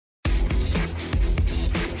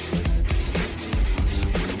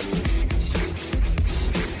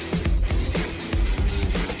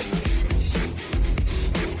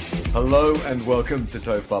Hello and welcome to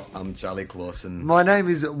Tofop. I'm Charlie Clausen. My name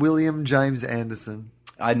is William James Anderson.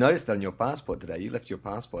 I noticed that on your passport today, you left your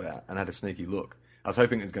passport out and had a sneaky look. I was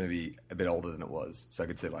hoping it was going to be a bit older than it was, so I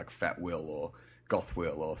could see like Fat Will or Goth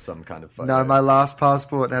Will or some kind of photo. No, my last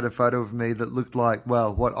passport had a photo of me that looked like,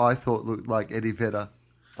 well, what I thought looked like Eddie Vedder.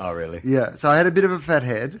 Oh, really? Yeah, so I had a bit of a fat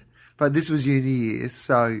head, but this was uni years,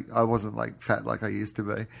 so I wasn't like fat like I used to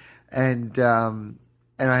be. And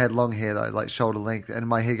I had long hair though, like shoulder length, and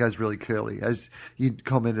my hair goes really curly, as you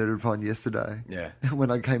commented upon yesterday. Yeah.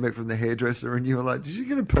 When I came back from the hairdresser and you were like, did you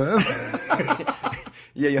get a perm?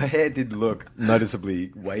 Yeah, your hair did look noticeably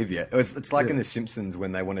wavier. It's like in The Simpsons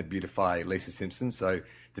when they want to beautify Lisa Simpson, so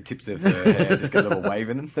the tips of her hair just get a little wave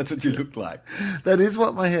in them. That's what you look like. That is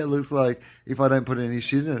what my hair looks like if I don't put any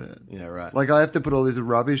shit in it. Yeah, right. Like I have to put all this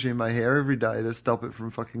rubbish in my hair every day to stop it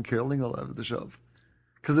from fucking curling all over the shop.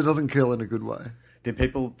 Because it doesn't curl in a good way. Did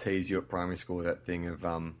people tease you at primary school with that thing of,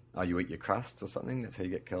 you eat your crusts or something? That's how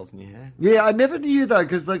you get curls in your hair? Yeah, I never knew though,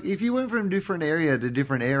 because like if you went from different area to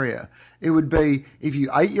different area, it would be if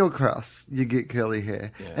you ate your crust, you get curly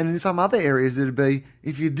hair, and in some other areas it'd be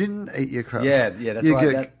if you didn't eat your crust. Yeah,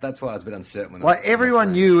 that's why I was a bit uncertain. When like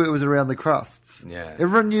everyone knew it was around the crusts. Yeah,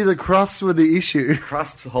 everyone knew the crusts were the issue.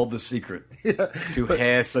 Crusts hold the secret to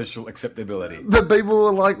hair social acceptability. But people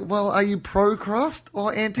were like, "Well, are you pro crust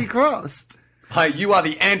or anti crust?" Hi, you are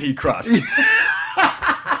the anti-crust.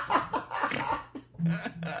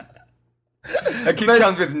 A kid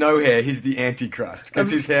comes with no hair, he's the anti-crust, because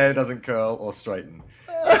his hair doesn't curl or straighten.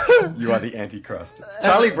 You are the anti-crust.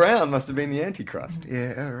 Charlie Brown must have been the anti-crust.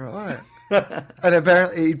 Yeah, right. And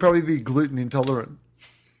apparently he'd probably be gluten intolerant.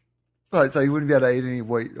 Like, so he wouldn't be able to eat any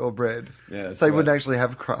wheat or bread. Yeah, so he wouldn't actually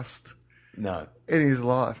have crust. No. In his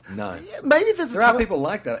life. No. Yeah, maybe there are people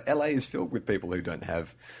like that. LA is filled with people who don't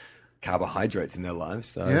have carbohydrates in their lives.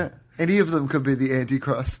 So yeah, any of them could be the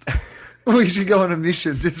anti-crust. We should go on a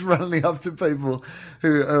mission, just running up to people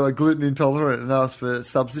who are gluten intolerant and ask for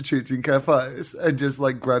substitutes in cafes, and just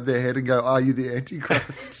like grab their head and go, "Are you the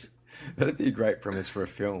anti-crust?" That'd be a great premise for a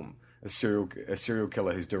film. A serial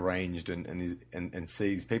killer who's deranged and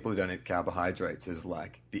sees people who don't eat carbohydrates as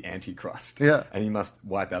like the anti-crust. Yeah, and he must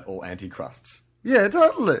wipe out all anti-crusts. Yeah,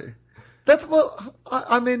 totally. That's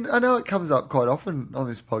I mean, I know it comes up quite often on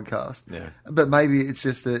this podcast. Yeah. But maybe it's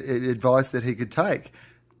just advice that he could take.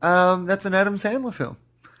 That's an Adam Sandler film.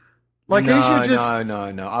 Like he should just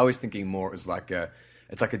No. I was thinking more it was like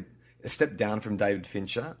it's like a step down from David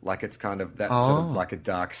Fincher. Like it's kind of that sort of like a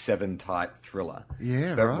dark Seven type thriller.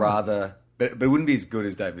 Yeah, but right. But it wouldn't be as good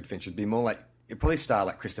as David Fincher. It'd be more like it'd probably star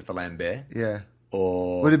like Christopher Lambert. Yeah.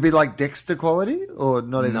 Or would it be like Dexter quality or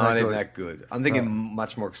not even that good? I'm thinking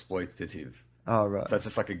much more exploitative. Oh, right. So it's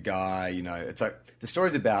just like a guy, it's like the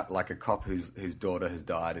story's about like a cop whose daughter has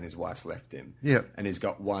died and his wife's left him. Yeah. And he's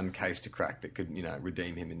got one case to crack that could,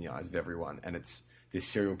 redeem him in the eyes of everyone. And it's this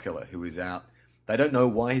serial killer who is out. They don't know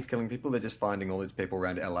why he's killing people. They're just finding all these people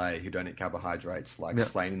around LA who don't eat carbohydrates, like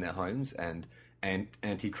slain in their homes, and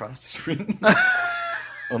anti-crust is written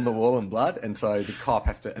on the wall in blood. And so the cop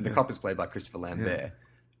the cop is played by Christopher Lambert. Yeah.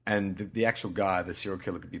 And the actual guy, the serial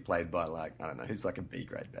killer, could be played by like, I don't know, who's like a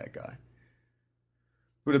B-grade bad guy.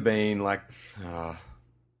 Would have been like, I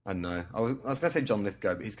don't know. I was going to say John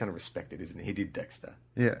Lithgow, but he's kind of respected, isn't he? He did Dexter.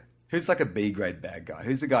 Yeah. Who's like a B-grade bad guy?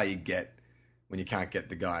 Who's the guy you get when you can't get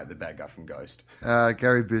the bad guy from Ghost?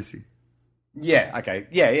 Gary Busey. Yeah, okay.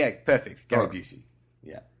 Yeah, perfect. Gary Busey.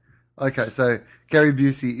 Yeah. Okay, so Gary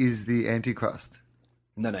Busey is the anti-crust.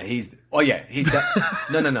 No, no. He is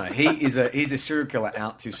a serial killer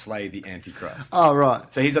out to slay the anti-crust. Oh,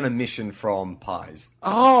 right. So he's on a mission from Pies.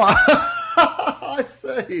 Oh, I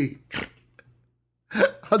see.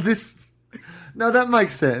 No, that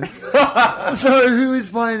makes sense. So who is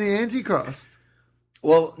playing the anti-crust?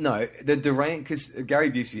 Well, no, because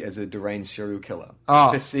Gary Busey, as a deranged serial killer,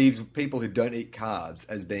 perceives people who don't eat carbs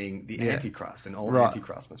as being the anti-crust, and all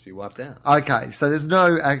anti-crust must be wiped out. Okay, so there's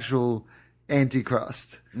no actual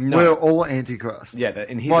anti-crust. No. We're all anti-crust. Yeah,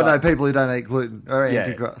 in his people who don't eat gluten are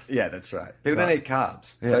anti-crust. Yeah, that's right. People don't eat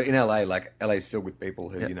carbs. Yeah. So in LA, like LA's filled with people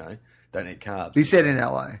who don't eat carbs. He said in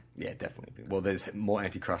LA. Yeah, definitely. Well, there's more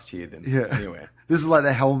anti-crust here than anywhere. This is like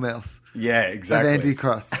the hellmouth. Yeah, exactly. Of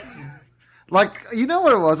anti-crusts. Like, you know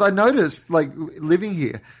what it was? I noticed, like, living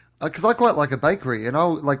here, because I quite like a bakery, and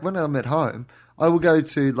when I'm at home, I will go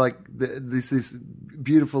to, like, this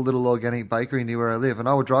beautiful little organic bakery near where I live, and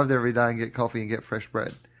I will drive there every day and get coffee and get fresh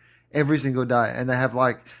bread. Every single day. And they have,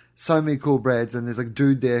 like, so many cool breads, and there's a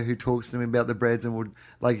dude there who talks to me about the breads and would,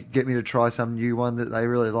 like, get me to try some new one that they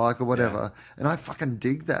really like or whatever. Yeah. And I fucking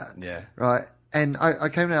dig that. Yeah. Right? And I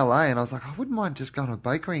came to LA, and I was like, I wouldn't mind just going to a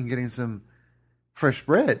bakery and getting some fresh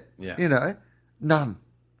bread. Yeah. You know, none.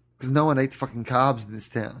 Because no one eats fucking carbs in this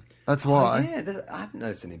town. That's why. Oh, yeah, I haven't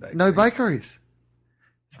noticed any bakeries. No bakeries.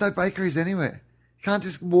 There's no bakeries anywhere. You can't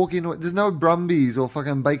just walk in. There's no Brumbies or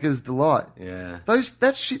fucking Baker's Delight. Yeah.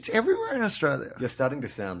 That shit's everywhere in Australia. You're starting to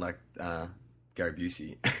sound like Gary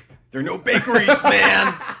Busey. There are no bakeries,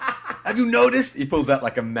 man. Have you noticed? He pulls out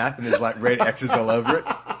like a map and there's like red X's all over it.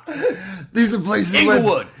 These are places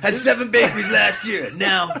Inglewood had 7 bakeries last year.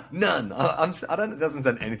 Now none. I don't. It doesn't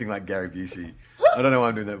sound anything like Gary Busey. I don't know why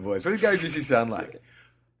I'm doing that voice. What does Gary Busey sound like?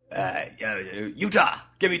 Utah,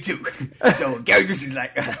 give me 2. So Gary Busey's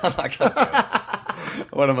like, I can't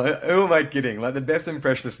do it. Who am I kidding? Like the best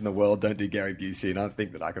impressionists in the world don't do Gary Busey, and I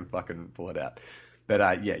think that I can fucking pull it out.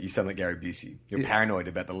 But yeah, you sound like Gary Busey. You're paranoid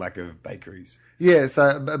about the lack of bakeries. Yeah,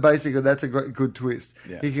 so basically that's a good twist.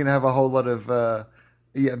 Yeah. He can have a whole lot of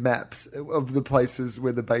maps of the places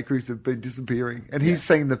where the bakeries have been disappearing, and he's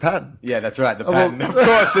seen the pattern. Yeah, that's right. The pattern. Of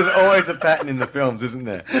course, there's always a pattern in the films, isn't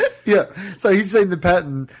there? Yeah, so he's seen the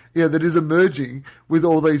pattern, that is emerging with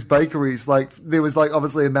all these bakeries. Like there was like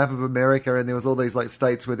obviously a map of America, and there was all these like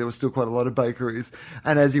states where there was still quite a lot of bakeries.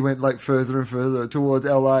 And as he went like further and further towards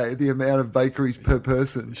LA, the amount of bakeries per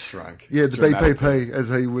person shrunk. Yeah, the BPP, as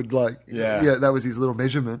he would like. Yeah, that was his little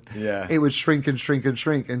measurement. Yeah, it would shrink and shrink and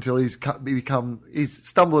shrink until he's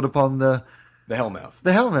stumbled upon the Hellmouth.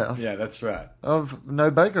 The Hellmouth. Yeah, that's right. Of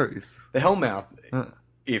no bakeries. The Hellmouth,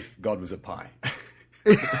 if God was a pie.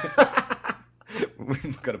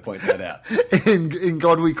 We've got to point that out. In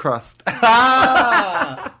God we crust.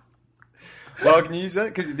 Well, can you use that?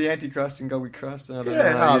 Because the Antichrist in God we crust? I don't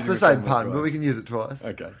know. It's the same pun, but we can use it twice.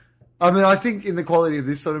 Okay. I mean, I think in the quality of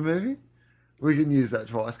this sort of movie, we can use that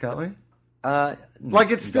twice, can't we?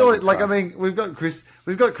 It's still like, I mean, we've got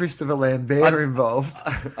Christopher Lambert involved.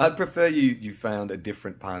 I'd prefer you found a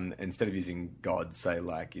different pun instead of using God, say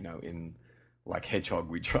like, in like hedgehog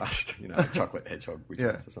we trust, chocolate hedgehog we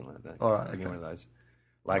trust or something like that. All right. Okay. One of those.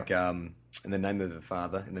 Like, in the name of the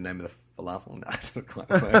Father, in the name of the falafel. No, it doesn't quite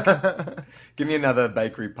work. Give me another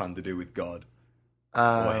bakery pun to do with God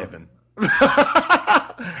or heaven.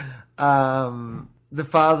 The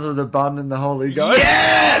Father, the Bun, and the Holy Ghost.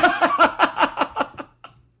 Yes!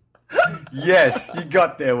 Yes, you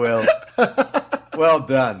got there, Will. Well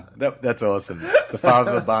done. That's awesome. The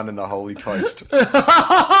Father, the Bun, and the Holy Toast. Yeah,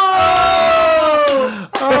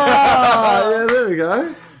 there we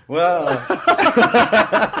go. Well,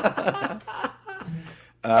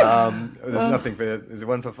 there's nothing for. Is there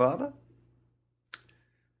one for Father?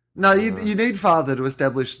 No, you need Father to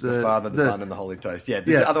establish the Father, the Bun, and the Holy Toast. Yeah,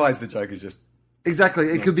 otherwise the joke is just. Exactly.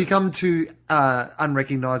 It could become too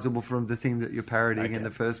unrecognisable from the thing that you're parodying in the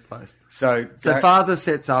first place. So Father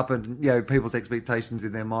sets up and, people's expectations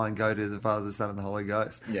in their mind go to the Father, the Son, and the Holy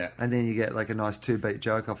Ghost. Yeah. And then you get like a nice 2-beat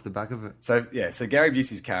joke off the back of it. So Gary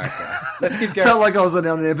Busey's character. Let's give Gary... Felt like I was on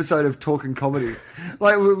an episode of Talking Comedy.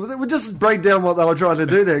 Like, we just break down what they were trying to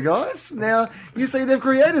do there, guys. Now, you see, they've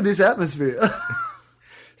created this atmosphere.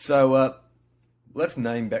 So, let's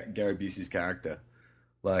name back Gary Busey's character.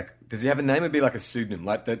 Like, does he have a name? It'd be like a pseudonym.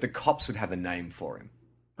 Like, the cops would have a name for him.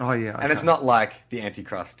 Oh, yeah. Okay. And it's not like the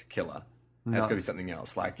Antichrist killer. No. It's got to be something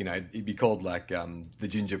else. Like, he'd be called, like, the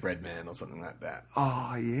Gingerbread Man or something like that.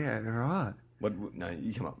 Oh, yeah, right. No,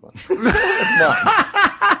 you come up with one. That's mine.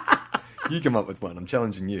 You come up with one. I'm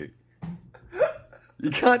challenging you.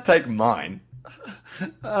 You can't take mine.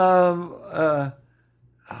 The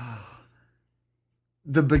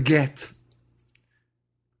Baguette.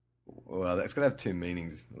 Well, that's got to have 2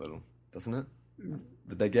 meanings, a little, doesn't it?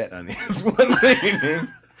 The baguette only has 1 meaning.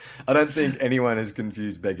 I don't think anyone has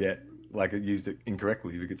confused baguette, like it used it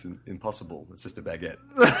incorrectly, because it's impossible. It's just a baguette.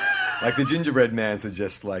 Like the gingerbread man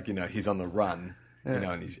suggests, like, he's on the run,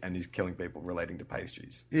 and he's killing people relating to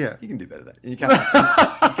pastries. Yeah. You can do better than that. You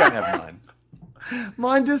can't have mine.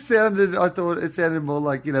 Mine just sounded, I thought it sounded more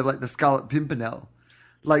like, like the Scarlet Pimpernel.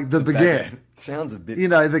 Like the baguette. Sounds a bit...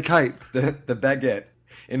 the cape. The baguette.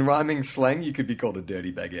 In rhyming slang, you could be called a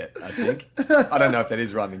dirty baguette, I think. I don't know if that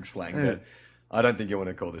is rhyming slang, but I don't think you want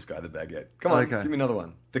to call this guy the baguette. Come on, give me another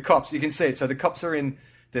one. The cops, you can see it. So the cops are in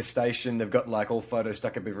their station. They've got like all photos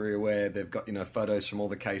stuck up everywhere. They've got, photos from all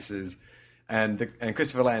the cases. And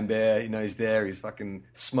Christopher Lambert, he's there. He's fucking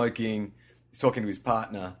smoking. He's talking to his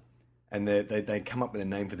partner. And they come up with a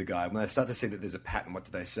name for the guy. When they start to see that there's a pattern, what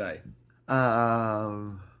do they say?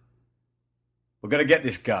 We're going to get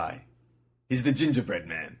this guy. He's the gingerbread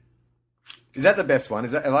man. Is that the best one?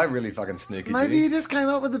 Am I really fucking snooky? Maybe you just came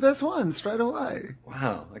up with the best one straight away.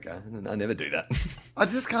 Wow, okay. I never do that. I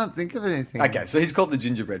just can't think of anything. Okay, so he's called the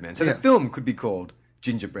Gingerbread Man. So the film could be called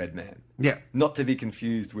Gingerbread Man. Yeah. Not to be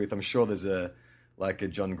confused with, I'm sure there's a like a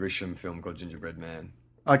John Grisham film called Gingerbread Man.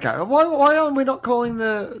 Okay, why aren't we not calling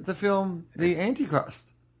the film The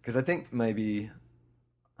Antichrist? Because I think maybe,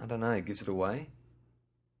 I don't know, it gives it away.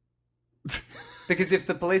 Because if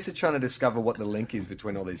the police are trying to discover what the link is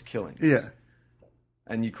between all these killings, Yeah.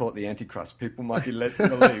 and you call it The Antichrist, people might be led to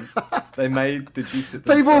believe they may deduce it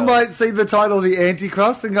themselves. People might see the title The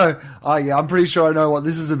Antichrist and go, oh yeah, I'm pretty sure I know what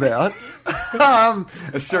this is about.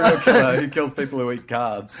 A serial killer who kills people who eat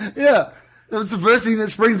carbs. Yeah, that's the first thing that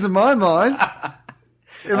springs to my mind.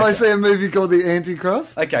 If I see a movie called The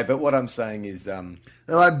Antichrist. Okay, but what I'm saying is... They're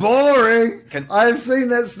like, boring. Can- I've seen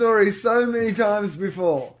that story so many times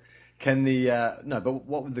before. Can the... no, but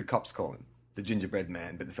what would the cops call him? The Gingerbread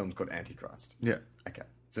Man, but the film's called Antichrist. Yeah. Okay,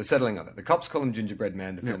 so settling on that. The cops call him Gingerbread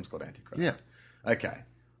Man, the film's called Antichrist. Yeah. Okay,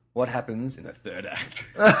 what happens in the third act?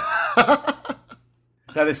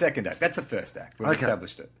 No, the second act. That's the first act. We've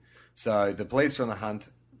established it. So the police are on the hunt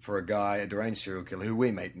for a guy, a deranged serial killer, who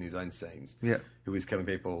we meet in his own scenes. Yeah. Who is killing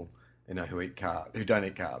people, who don't eat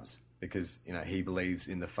carbs, because he believes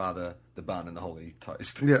in the Father, the Bun, and the Holy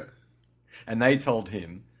Toast. Yeah. And they told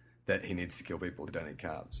him that he needs to kill people who don't eat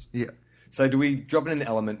carbs. Yeah. So do we drop in an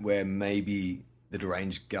element where maybe the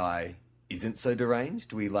deranged guy isn't so deranged?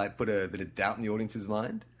 Do we put a bit of doubt in the audience's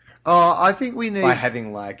mind? Oh, I think we need... By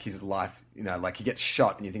having his life, he gets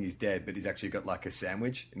shot and you think he's dead, but he's actually got a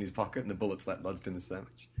sandwich in his pocket and the bullet's lodged in the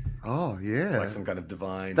sandwich. Oh, yeah. Like some kind of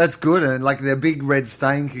divine That's good. And the big red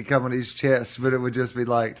stain could come on his chest, but it would just be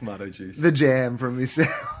like tomato juice. the jam from his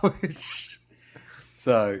sandwich.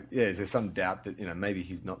 So, yeah, is there some doubt that, maybe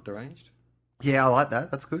he's not deranged? Yeah, I like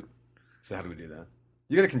that. That's good. So how do we do that?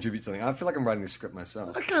 You got to contribute something. I feel like I'm writing this script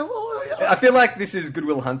myself. Okay, well... I feel like this is Good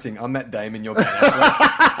Will Hunting. I'm Matt Damon, you're Ben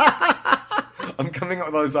Affleck. I'm coming up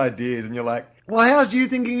with those ideas and you're like... Well, how's you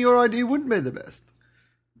thinking your idea wouldn't be the best?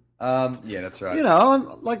 Yeah, that's right. I'm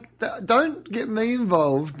don't get me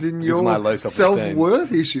involved in your my low self-esteem.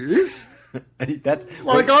 self-worth issues.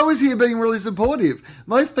 I was here being really supportive.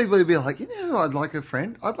 Most people would be like, I'd like a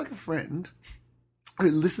friend. I'd like a friend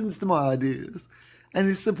who listens to my ideas and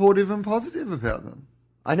is supportive and positive about them.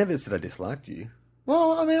 I never said I disliked you.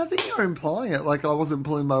 Well, I mean, I think you're implying it like I wasn't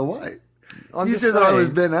pulling my weight. I'm You just said that I was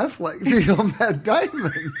saying- Ben Affleck, so you're Matt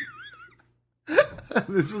Damon.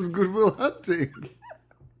 This was Good Will Hunting.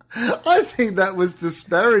 I think that was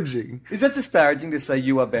disparaging. Is that disparaging to say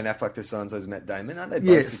you are Ben Affleck to so-and-so's Matt Damon? Aren't they both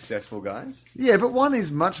Yes. successful guys? Yeah, but one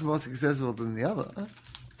is much more successful than the other.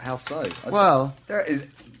 How so? Well- there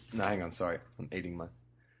is... No, hang on, sorry. I'm eating my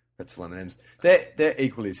pretzel M&Ms. They're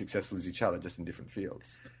equally as successful as each other, just in different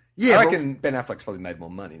fields. Yeah, I but- reckon Ben Affleck's probably made more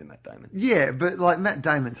money than Matt Damon. Yeah, but Matt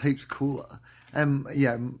Damon's heaps cooler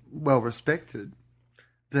and well respected.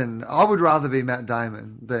 Then I would rather be Matt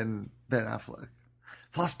Damon than Ben Affleck.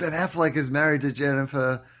 Plus, Ben Affleck is married to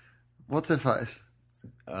Jennifer. What's her face?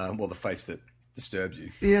 Well, the face that disturbs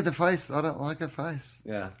you. Yeah, the face. I don't like her face.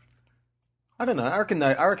 Yeah. I don't know. I reckon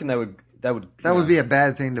they would. That would be a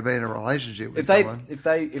bad thing to be in a relationship with if they someone. if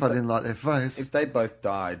they If I didn't like their face. if they both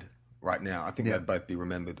died right now, I think Yeah. they'd both be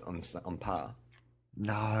remembered on par.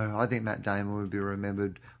 No, I think Matt Damon would be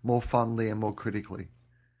remembered more fondly and more critically,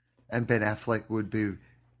 and Ben Affleck would be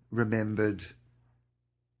remembered.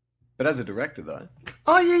 But as a director, though,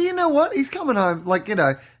 Oh yeah, you know what? He's coming home.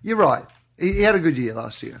 You're right. He had a good year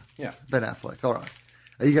last year. yeah. Ben Affleck. All right.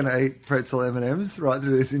 Are you going to eat pretzel M&Ms right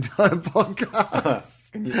through this entire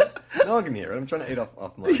podcast? No one can hear it. I'm trying to eat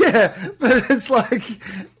off my. Yeah, but it's like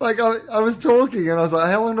I was talking and I was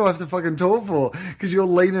like, how long do I have to fucking talk for? Because you're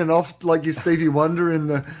leaning off like you're Stevie Wonder in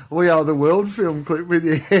the We Are the World film clip with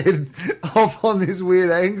your head off on this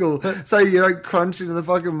weird angle so you don't crunch into the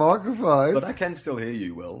fucking microphone. But I can still hear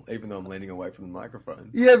you, Will, even though I'm leaning away from the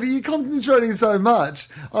microphone. Yeah, but you're concentrating so much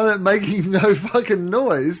on it making no fucking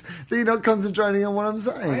noise that you're not concentrating on what I'm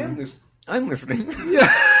saying. I'm listening.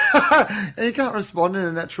 Yeah. And you can't respond in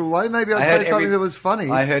a natural way. Maybe I'd say something that was funny.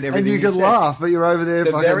 I heard everything and you you could said. laugh, but you're over there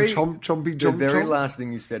The fucking very- chompy The very chomp. last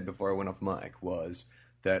thing you said before I went off mic was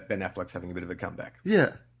that Ben Affleck's having a bit of a comeback.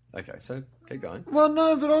 Yeah. Okay, so keep going. Well,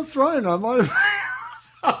 no, but I was thrown. I might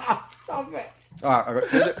have. Stop it. All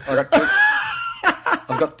right,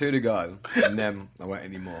 I've got two to go, and then I won't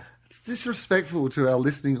anymore. It's disrespectful to our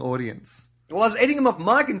listening audience. Well, I was eating them off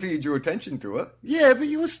mic until you drew attention to it. Yeah, but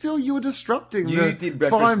you were disrupting You the did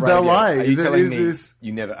breakfast fine radio. ballet Are you that telling is me this.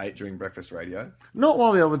 you never ate during breakfast radio? Not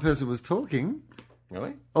while the other person was talking.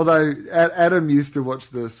 Really? Although Adam used to watch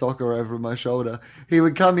the soccer over my shoulder. He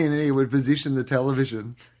would come in and he would position the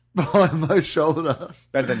television behind my shoulder.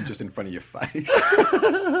 Better than just in front of your face.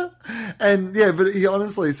 And yeah, but he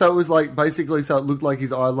honestly, so it was like basically, so it looked like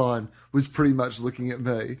his eye line was pretty much looking at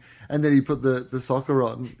me. And then he put the soccer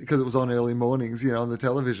on because it was on early mornings, on the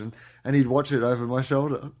television, and he'd watch it over my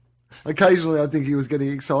shoulder. Occasionally, I think he was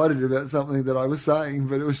getting excited about something that I was saying,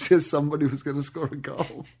 but it was just somebody was going to score a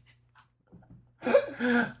goal.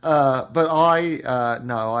 But I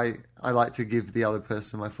like to give the other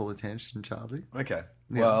person my full attention, Charlie. Okay.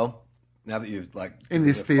 Well, now that you've In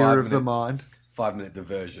this theatre of the mind. 5-minute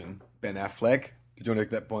diversion, Ben Affleck. Did you want to pick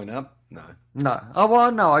that point up? No. No. Oh,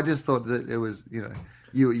 well, no, I just thought that it was,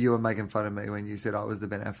 you were making fun of me when you said I was the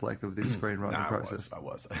Ben Affleck of this screenwriting process. I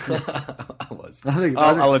was. I was.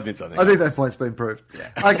 I'll admit something. I think that point's been proved.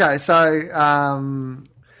 Yeah. Okay, so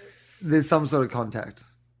there's some sort of contact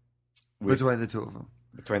between the two of them.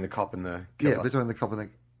 Between the cop and the killer? Yeah, between the cop and the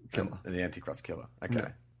killer. And the Antichrist killer. Okay.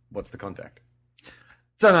 Yeah. What's the contact?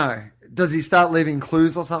 Don't know. Does he start leaving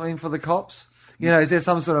clues or something for the cops? Is there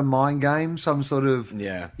some sort of mind game, some sort of,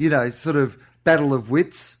 sort of battle of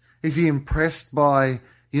wits? Is he impressed by,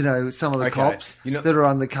 some of the cops that are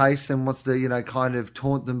on the case and wants to, kind of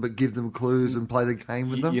taunt them but give them clues and play the game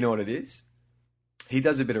with them? You know what it is? He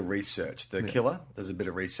does a bit of research. The killer does a bit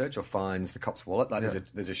of research or finds the cop's wallet.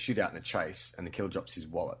 There's a shootout and a chase and the killer drops his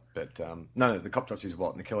wallet. But the cop drops his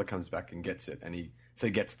wallet and the killer comes back and gets it. And he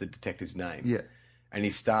gets the detective's name. Yeah. And he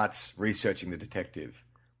starts researching the detective.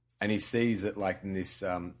 And he sees that in this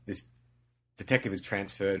detective is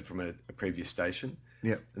transferred from a previous station.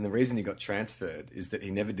 Yeah. And the reason he got transferred is that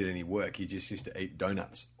he never did any work. He just used to eat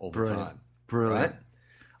donuts all the time. Brilliant. Right?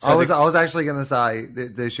 So I was actually going to say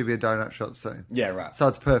that there should be a donut shop soon. Yeah, right. So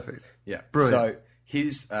it's perfect. Yeah. Brilliant. So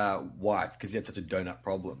his wife, because he had such a donut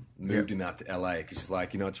problem, moved him out to LA because she's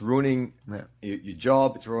like, it's ruining your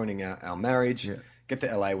job. It's ruining our marriage. Yeah. Get to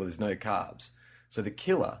LA where there's no carbs. So the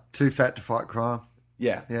killer... Too fat to fight crime.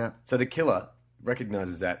 Yeah. Yeah. So the killer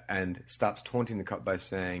recognizes that and starts taunting the cop by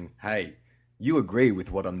saying, hey, you agree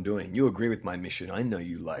with what I'm doing. You agree with my mission. I know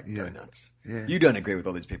you like donuts. Yeah. You don't agree with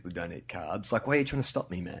all these people who don't eat carbs. Why are you trying to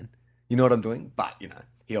stop me, man? You know what I'm doing? But,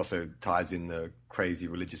 he also ties in the crazy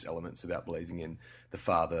religious elements about believing in the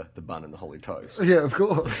Father, the Bun, and the Holy Toast. Yeah, of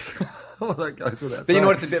course. Well, that goes without saying. But you know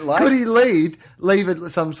what it's a bit like? Could he leave it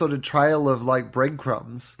some sort of trail of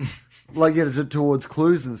breadcrumbs? Towards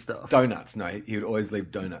clues and stuff. Donuts. No, he would always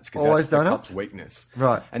leave donuts because Always that's donuts? the cop's weakness.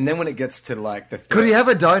 Right. And then when it gets to the third... Could he have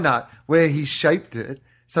a donut where he shaped it?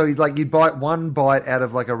 So you bite one bite out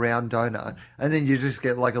of a round donut, and then you just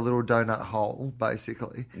get a little donut hole,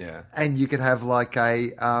 basically. Yeah. And you could have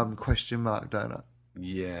a question mark donut.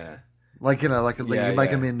 Yeah. You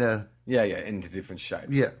make them into... Yeah, into different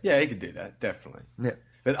shapes. Yeah. Yeah, he could do that, definitely. Yeah.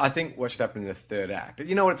 But I think what should happen in the third act,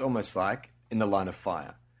 you know what it's almost like? In The Line of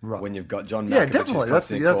Fire. Right. When you've got John Malkovich. Yeah, definitely. That's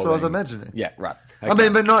what I was imagining. Yeah, right. Okay. I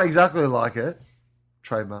mean, but not exactly like it.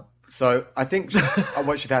 Trademark. So I think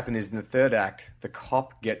what should happen is in the third act, the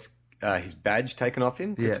cop gets his badge taken off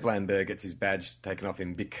him. Christopher Lambert gets his badge taken off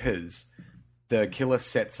him because the killer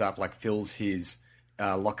sets up, fills his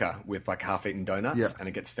locker with half-eaten donuts and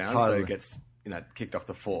it gets found. Totally. So it gets, kicked off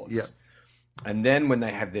the force. Yeah. And then when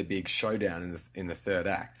they have their big showdown in the third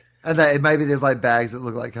act... And maybe there's bags that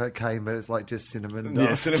look like cocaine, but it's just cinnamon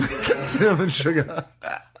dust. Yeah, cinnamon sugar.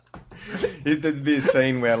 There'd be a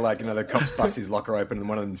scene where, the cops bust his locker open and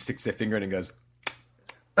one of them sticks their finger in and goes,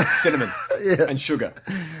 cinnamon and sugar.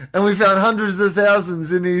 And we found hundreds of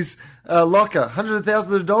thousands in his locker. Hundreds of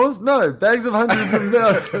thousands of dollars? No, bags of hundreds of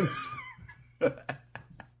thousands.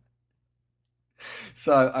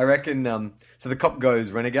 So I reckon, so the cop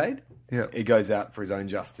goes renegade. Yeah. He goes out for his own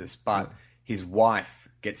justice, but his wife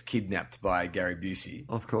gets kidnapped by Gary Busey.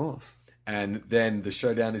 Of course. And then the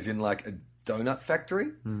showdown is in a donut factory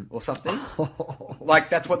or something.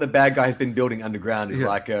 That's what the bad guy has been building underground is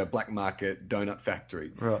a black market donut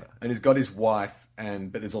factory. Right. And he's got his wife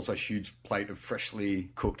but there's also a huge plate of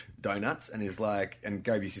freshly cooked donuts and he's and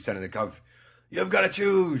Gary Busey's saying to the cop, you've got to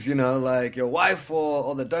choose, your wife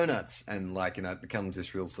or the donuts. And it becomes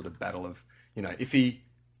this real sort of battle of, if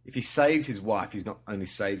he saves his wife, he's not only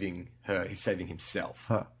saving her, he's saving himself.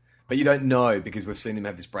 Huh. But you don't know because we've seen him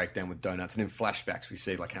have this breakdown with donuts. And in flashbacks, we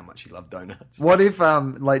see how much he loved donuts. What if,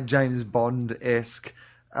 James Bond-esque,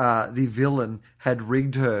 the villain had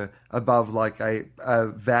rigged her above, a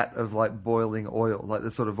vat of, boiling oil, the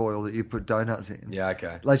sort of oil that you put donuts in. Yeah,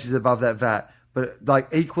 okay. She's above that vat. But,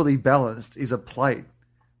 equally balanced is a plate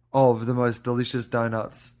of the most delicious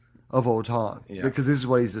donuts of all time. Yeah. Because this is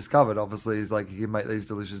what he's discovered, obviously, is like you can make these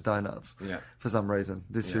delicious donuts Yeah. for some reason,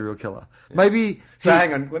 this serial killer. Maybe... So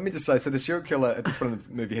hang on, let me just say, so the serial killer at this point in the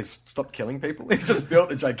movie has stopped killing people? He's just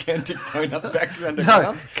built a gigantic donut factory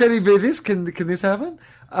underground? No, can he be this? Can this happen?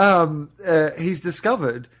 He's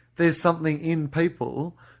discovered there's something in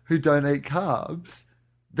people who don't eat carbs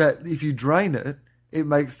that if you drain it, it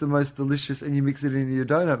makes the most delicious, and you mix it into your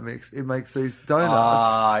donut mix. It makes these donuts.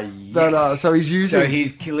 Ah, yes. So he's using... So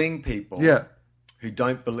he's killing people Yeah. who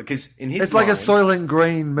don't believe... Because in his It's mind... like a Soylent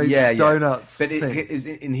Green meets donuts But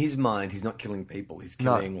thing. in his mind, he's not killing people. He's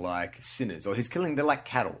killing, like, sinners. Or they're like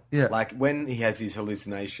cattle. Yeah. Like, when he has these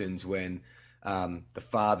hallucinations when the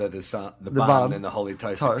Father, the Son, the bun, Bun, and the Holy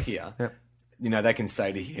Toast toast. appear... Yeah. You know, they can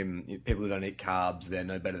say to him, people who don't eat carbs, they're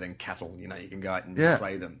no better than cattle. You know, you can go out and Yeah.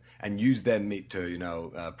 slay them and use their meat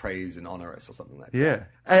to, praise and honor us or something like that.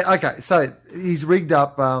 Yeah. Okay, so he's rigged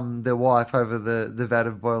up their wife over the vat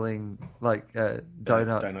of boiling, like,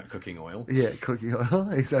 donut. Donut cooking oil. Yeah, cooking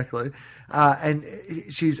oil, exactly. And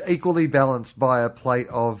she's equally balanced by a plate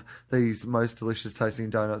of these most delicious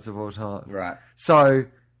tasting donuts of all time. Right. So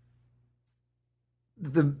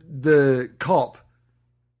the cop,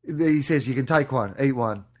 he says you can take one, eat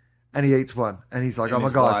one, and he eats one, and he's like, And "Oh my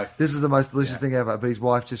his god, wife- this is the most delicious thing ever." But his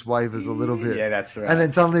wife just wavers a little bit. Yeah, that's right. And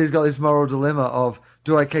then suddenly he's got this moral dilemma of,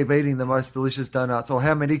 do I keep eating the most delicious donuts, or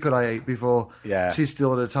how many could I eat before Yeah. she's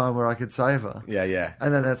still at a time where I could save her? Yeah, yeah.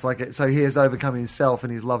 And then that's like it. So he has overcome himself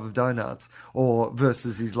and his love of donuts, or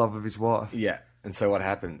versus his love of his wife. Yeah. And so what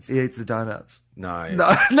happens? He eats the donuts. No.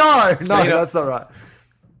 No, you know- that's not right.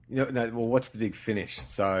 Well, what's the big finish?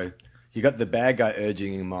 So you got the bad guy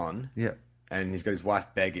urging him on. Yeah. And he's got his wife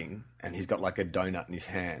begging, and he's got like a donut in his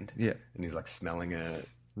hand. Yeah. And he's like smelling it,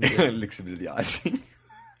 licks a bit of the icing.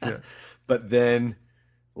 Yeah. But then,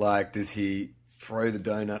 like, does he throw the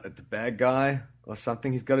donut at the bad guy or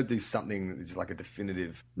something? He's got to do something that's like a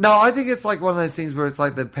definitive. No, I think it's like one of those things where it's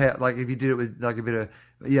like the power, like if you did it with like a bit of,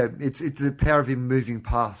 it's the power of him moving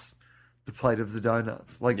past the plate of the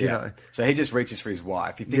donuts. Like, you know. So he just reaches for his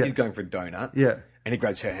wife. You think Yeah. he's going for a donut. Yeah. And he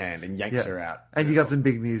grabs her hand and yanks her out. And you got some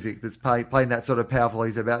big music that's playing that sort of powerful,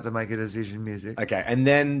 he's about to make a decision music. Okay, and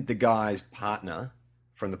then the guy's partner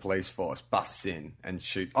from the police force busts in and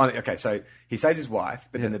shoots. Oh, okay, so he saves his wife,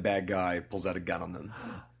 but then the bad guy pulls out a gun on them.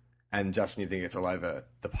 And just when you think it's all over,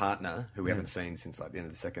 the partner, who we haven't seen since like the end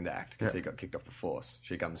of the second act, because he got kicked off the force,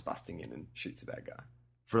 she comes busting in and shoots the bad guy.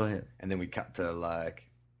 Brilliant. And then we cut to like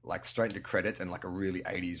straight into credits and like a really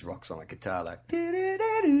 80s rock song, like guitar, like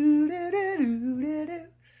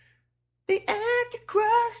the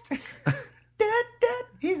Antichrist.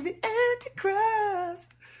 He's the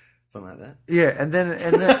Antichrist. Something like that. Yeah, and then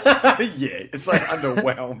Yeah, it's like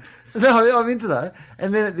underwhelmed. no, I'm into that.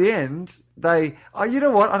 And then at the end, you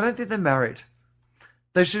know what? I don't think they're married.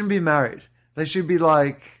 They shouldn't be married. They should be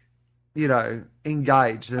like,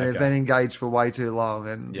 engaged. And they've been engaged for way too long,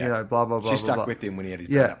 and blah blah blah. She stuck blah. with him when he had his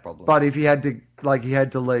Yeah, donut problem. but if he had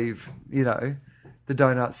to leave, the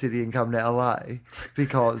donut city and come to LA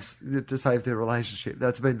because to save their relationship.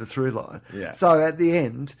 That's been the through line. Yeah. So at the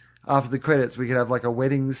end, after the credits, we could have like a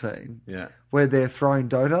wedding scene. Yeah. Where they're throwing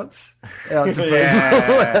donuts out to people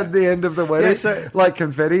Yeah. at the end of the wedding, Yeah, so- like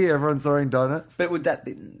confetti. Everyone's throwing donuts. But would that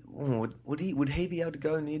be? Would he be able to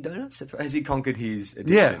go near donuts? Has he conquered his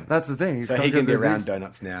addiction? Yeah, that's the thing. He's So he conquered can be the around beast.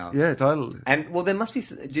 donuts now. Yeah, totally. And well, there must be.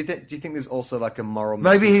 Do you think there's also like a moral?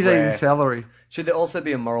 Maybe message he's where, eating celery. Should there also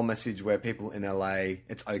be a moral message where people in LA,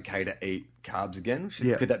 it's okay to eat carbs again?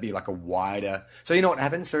 Could that be like a wider? So you know what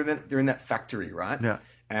happens? So they're in that factory, right? Yeah.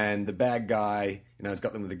 And the bad guy, has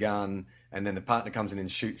got them with a gun, and then the partner comes in and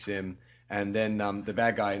shoots him. And then the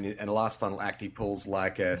bad guy, in the last final act, he pulls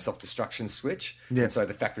like a self-destruction switch. Yeah. And so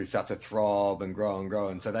the factory starts to throb and grow and grow.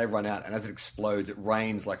 And so they run out, and as it explodes, it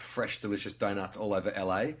rains like fresh, delicious donuts all over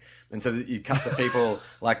LA. And so you cut the people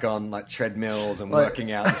like on like treadmills and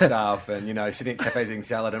working out and stuff, and sitting at cafes eating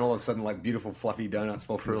salad, and all of a sudden like beautiful fluffy donuts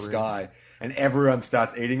fall from the sky, and everyone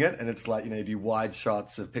starts eating it, and it's like you do wide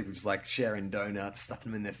shots of people just like sharing donuts,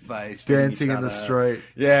 stuffing them in their face, feeding Dancing each in the other. street.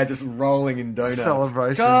 Yeah, just rolling in donuts.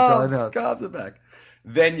 Celebration Carbs, donuts. Carbs are back.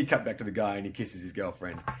 Then you cut back to the guy and he kisses his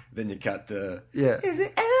girlfriend. Then you cut to is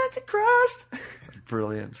it Antichrist?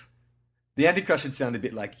 Brilliant. The Antichrist should sound a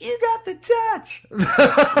bit like you got the touch. You know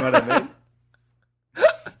what I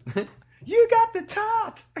mean? You got the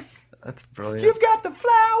tart. That's brilliant. You've got the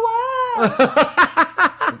flower.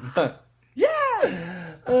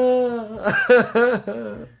 Yeah.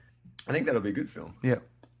 I think that'll be a good film. Yeah.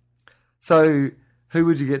 So, who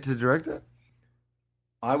would you get to direct it?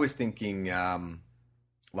 I was thinking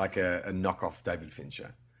like a knockoff David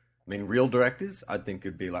Fincher. I mean, real directors, I think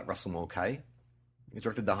it'd be like Russell Mulcahy. He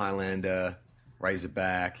directed The Highlander,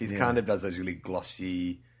 Razorback. He's kind of does those really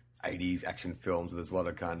glossy 80s action films where there's a lot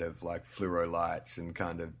of kind of like fluoro lights and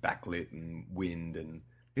kind of backlit and wind and...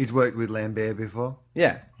 He's worked with Lambert before.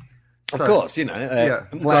 Yeah. So- of course, you know. Yeah.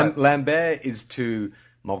 Lambert is to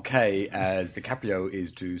Mulcahy as DiCaprio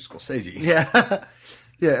is to Scorsese. Yeah.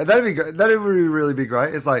 Yeah, that'd be great. That'd really be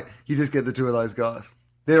great. It's like you just get the two of those guys.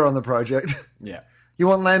 They're on the project. Yeah. You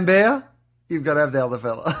want Lambert? You've got to have the other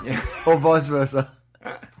fella. Yeah. Or vice versa.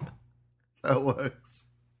 So it works.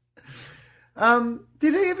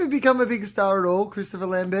 Did he ever become a big star at all, Christopher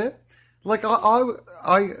Lambert? Like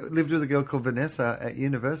I lived with a girl called Vanessa at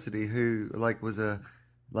university who like was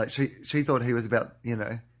she thought he was about, you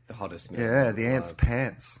know, The hottest man. yeah, the ant's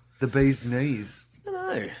pants, the bee's knees. I don't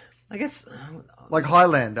know. I guess... Like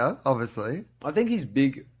Highlander, obviously. I think his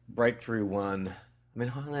big breakthrough one... I mean,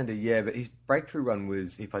 Highlander, yeah, but his breakthrough one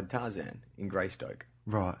was he played Tarzan in Greystoke.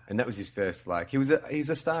 Right. And that was his first, like... He's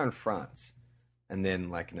a star in France. And then,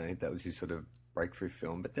 like, you know, that was his sort of breakthrough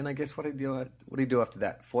film. But then I guess what did he do after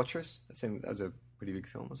that? Fortress? That was a pretty big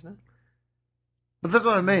film, wasn't it? But that's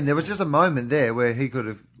what I mean. There was just a moment there where he could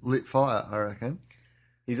have lit fire, I reckon.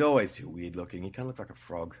 He's always too weird looking. He kind of looked like a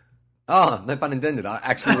frog. Oh, no pun intended. I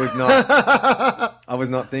actually was not... I was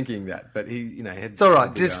not thinking that. But he, you know... It's all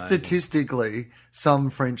right. Just statistically, some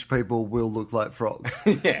French people will look like frogs.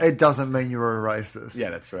 Yeah. It doesn't mean you're a racist. Yeah,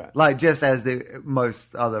 that's right. Like, just as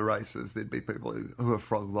most other races, there'd be people who are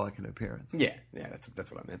frog-like in appearance. Yeah,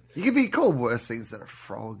 that's what I meant. You could be called worse things than a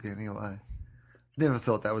frog, anyway. Never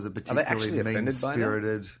thought that was a Are they actually particularly offended by that?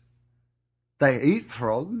 mean-spirited... They eat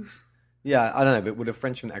frogs? Yeah, I don't know, but would a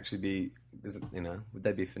Frenchman actually be... Is it, you know, would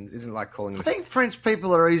they be offended? Isn't it like calling them... I think French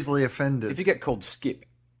people are easily offended. If you get called Skip,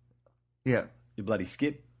 Yeah. you bloody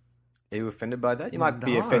Skip, are you offended by that? You might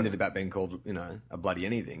be No. offended about being called, you know, a bloody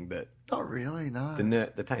anything, but Not really, no.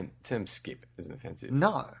 the term Skip isn't offensive.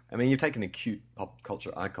 No. I mean, you've taken a cute pop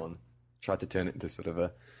culture icon, tried to turn it into sort of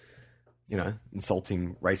a, you know,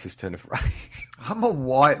 insulting racist turn of phrase. I'm a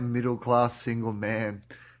white, middle-class, single man.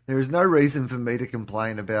 There is no reason for me to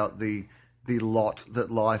complain about the lot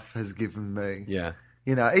that life has given me. Yeah.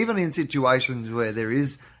 You know, even in situations where there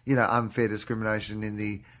is, you know, unfair discrimination in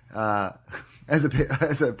the,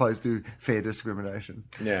 as opposed to fair discrimination.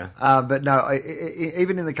 Yeah. But no,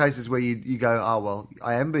 even in the cases where you go, oh, well,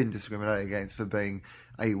 I am being discriminated against for being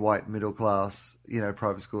a white, middle class, you know,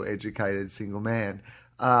 private school educated single man.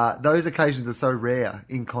 Those occasions are so rare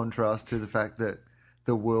in contrast to the fact that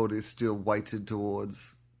the world is still weighted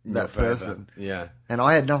towards that person. Yeah. And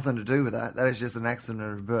I had nothing to do with that. That is just an accident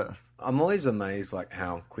of birth. I'm always amazed, like,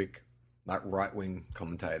 how quick, like, right-wing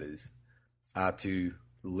commentators are to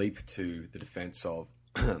leap to the defense of,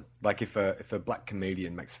 like, if a black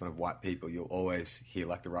comedian makes fun of white people, you'll always hear,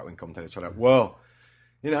 like, the right-wing commentators try to, well,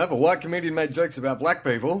 you know, if a white comedian made jokes about black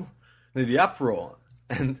people, there'd be uproar.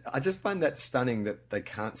 And I just find that stunning that they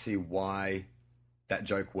can't see why that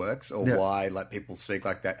joke works or why, like, people speak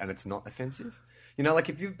like that and it's not offensive. You know, like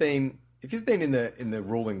if you've been in the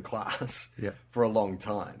ruling class for a long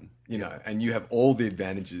time, you know, and you have all the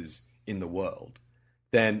advantages in the world,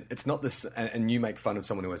 then it's not this. And you make fun of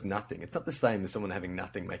someone who has nothing. It's not the same as someone having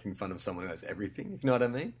nothing making fun of someone who has everything. If you know what I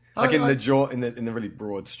mean? Like in the really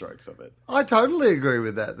broad strokes of it. I totally agree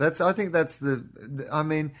with that. I think that's I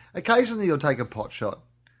mean, occasionally you'll take a pot shot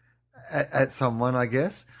at someone, I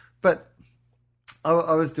guess. But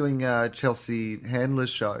I was doing Chelsea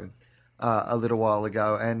Handler's show a little while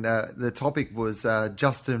ago, and the topic was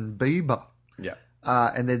Justin Bieber. Yeah.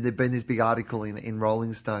 And then there'd been this big article in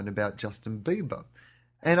Rolling Stone about Justin Bieber.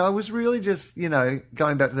 And I was really just, you know,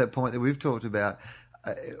 going back to that point that we've talked about,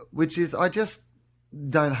 which is I just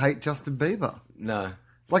don't hate Justin Bieber. No.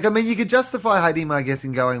 Like, I mean, you could justify hating him, I guess,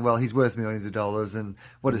 in going, well, he's worth millions of dollars, and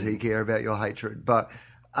what does he care about your hatred? But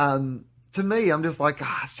to me, I'm just like,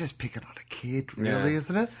 it's just picking on a kid, really,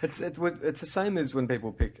 isn't it? It's the same as when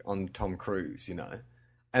people pick on Tom Cruise, you know.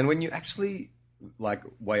 And when you actually, like,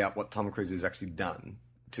 weigh up what Tom Cruise has actually done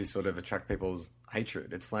to sort of attract people's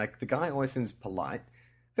hatred, it's like the guy always seems polite,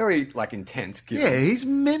 very, like, intense. Yeah, he's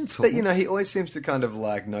mental. But, you know, he always seems to kind of,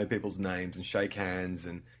 like, know people's names and shake hands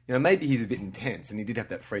and, you know, maybe he's a bit intense and he did have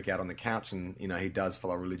that freak out on the couch and, you know, he does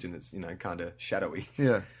follow religion that's, you know, kind of shadowy.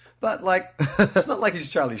 Yeah. But, like, it's not like he's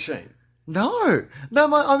Charlie Sheen. No,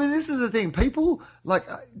 I mean, this is the thing. People, like,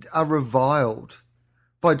 are reviled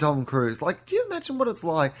by Tom Cruise. Like, do you imagine what it's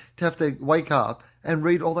like to have to wake up and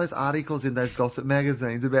read all those articles in those gossip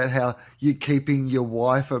magazines about how you're keeping your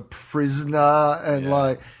wife a prisoner and,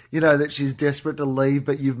 like, you know, that she's desperate to leave,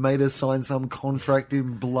 but you've made her sign some contract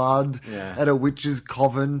in blood at a witch's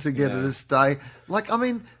coven to get her to stay. Like, I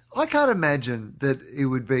mean, I can't imagine that it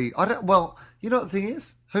would be... You know what the thing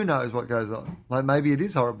is? Who knows what goes on? Like, maybe it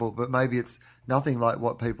is horrible, but maybe it's nothing like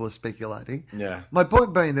what people are speculating. Yeah. My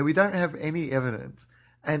point being that we don't have any evidence,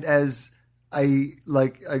 and as a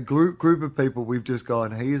group of people, we've just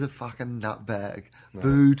gone, he is a fucking nutbag. No.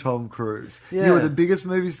 Boo Tom Cruise. Yeah. You are the biggest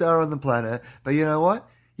movie star on the planet, but you know what?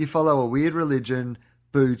 You follow a weird religion,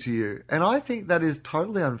 boo to you. And I think that is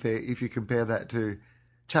totally unfair if you compare that to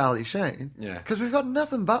Charlie Sheen. Yeah. Because we've got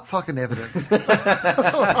nothing but fucking evidence.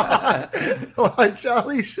 like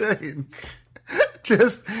Charlie Sheen. He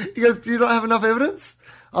goes, do you not have enough evidence?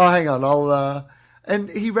 Oh, hang on, and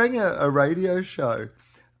he rang a radio show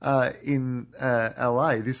in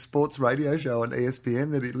LA, this sports radio show on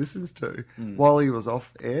ESPN that he listens to while he was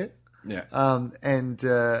off air. Yeah. And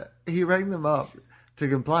he rang them up to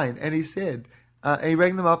complain, and he said, he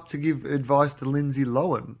rang them up to give advice to Lindsay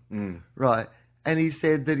Lohan, right? And he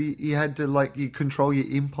said that he had to, you control your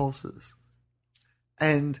impulses.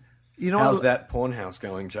 And, you know... How's that porn house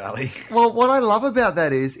going, Charlie? Well, what I love about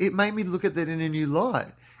that is it made me look at that in a new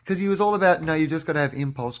light. Because he was all about, no, you just got to have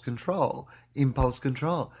impulse control. Impulse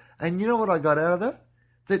control. And you know what I got out of that?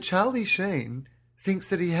 That Charlie Sheen thinks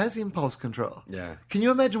that he has impulse control. Yeah. Can you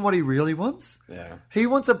imagine what he really wants? Yeah. He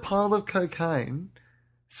wants a pile of cocaine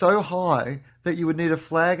so high that you would need a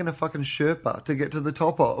flag and a fucking Sherpa to get to the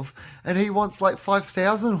top of. And he wants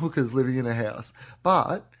 5,000 hookers living in a house.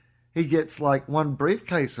 But he gets one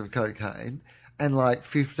briefcase of cocaine and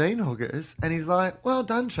 15 hookers, and he's like, well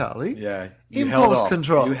done, Charlie. Yeah. Impulse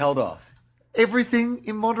control. You held off. Everything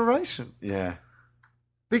in moderation. Yeah.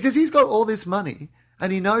 Because he's got all this money,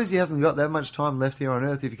 and he knows he hasn't got that much time left here on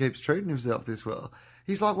Earth if he keeps treating himself this well.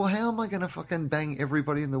 He's like, well, how am I going to fucking bang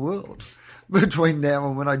everybody in the world between now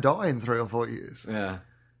and when I die in 3 or 4 years? Yeah.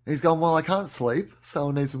 He's gone, well, I can't sleep, so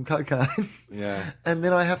I'll need some cocaine. Yeah. And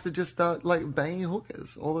then I have to just start, banging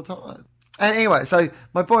hookers all the time. And anyway, so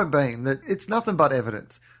my point being that it's nothing but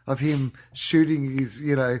evidence of him shooting his,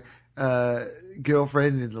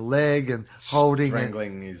 girlfriend in the leg and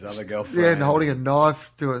strangling his other girlfriend. Yeah, and holding a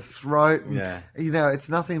knife to her throat. And, yeah. It's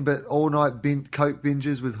nothing but all-night coke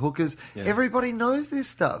binges with hookers. Yeah. Everybody knows this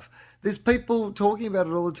stuff. There's people talking about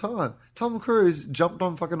it all the time. Tom Cruise jumped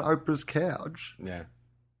on fucking Oprah's couch. Yeah.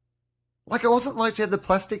 It wasn't like she had the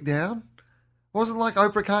plastic down. It wasn't like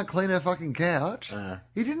Oprah can't clean her fucking couch.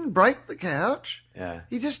 He didn't break the couch. Yeah.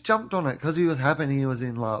 He just jumped on it because he was happy and he was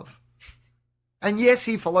in love. And yes,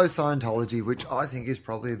 he follows Scientology, which I think is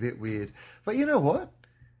probably a bit weird. But you know what?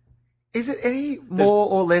 Is it any more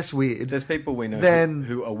or less weird? There's people we know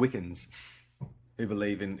who are Wiccans, who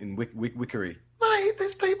believe in wickery. Mate,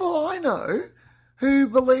 there's people I know who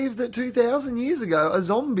believe that 2,000 years ago a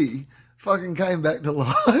zombie fucking came back to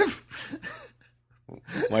life.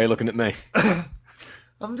 Why are you looking at me?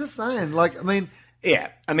 I'm just saying, Yeah,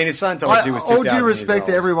 if Scientology was 2,000 all due respect years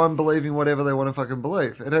to old. everyone believing whatever they want to fucking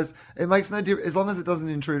believe. It makes no difference as long as it doesn't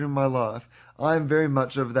intrude in my life. I am very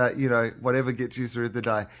much of that, whatever gets you through the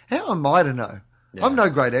day. How am I to know? Yeah. I'm no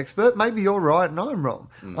great expert. Maybe you're right and I'm wrong.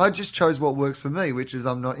 I just chose what works for me, which is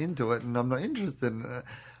I'm not into it and I'm not interested in it.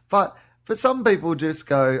 But some people just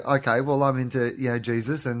go, okay, well, I'm into,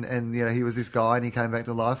 Jesus and he was this guy and he came back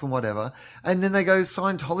to life and whatever. And then they go,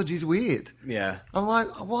 Scientology's weird. Yeah. I'm like,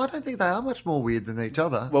 well, I don't think they are much more weird than each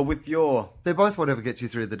other. Well, they're both whatever gets you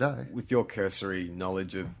through the day. With your cursory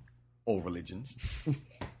knowledge of all religions,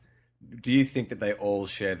 do you think that they all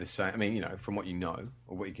share the same, from what you know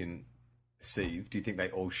or what you can perceive, do you think they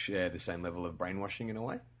all share the same level of brainwashing in a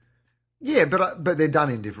way? Yeah, but they're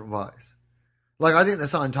done in different ways. I think the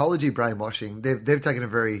Scientology brainwashing, they've taken a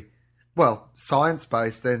very,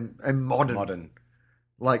 science-based and modern. Modern.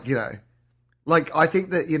 I think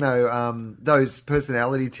that, those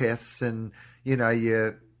personality tests and,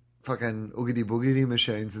 your fucking oogity-boogity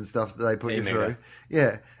machines and stuff that they put you through.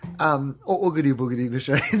 Yeah. Or oogity-boogity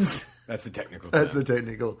machines. That's the technical That's the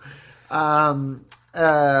technical.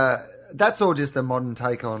 That's all just a modern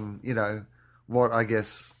take on, what I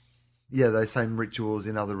guess... Yeah, those same rituals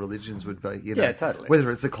in other religions would be, Yeah, totally.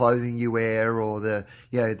 Whether it's the clothing you wear or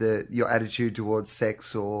your attitude towards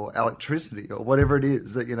sex or electricity or whatever it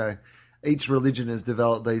is that, each religion has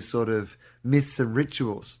developed these sort of myths and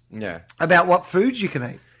rituals. Yeah. About what foods you can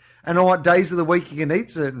eat and on what days of the week you can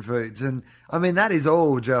eat certain foods. And, that is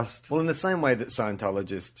all just... Well, in the same way that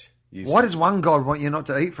Scientologists use... Why does one God want you not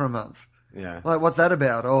to eat for a month? Yeah. What's that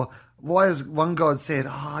about? Or... Why has one God said,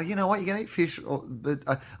 you know what, you can eat fish, but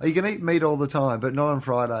you can eat meat all the time, but not on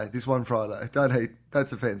Friday, this one Friday. Don't eat.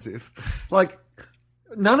 That's offensive.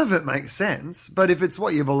 None of it makes sense, but if it's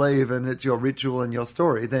what you believe and it's your ritual and your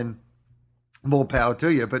story, then more power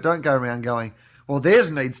to you. But don't go around going, well, theirs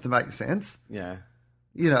needs to make sense. Yeah.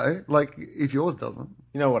 If yours doesn't.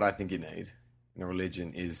 You know what I think you need? in a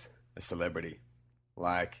religion is a celebrity.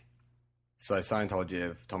 Like, so Scientology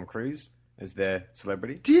have Tom Cruise as their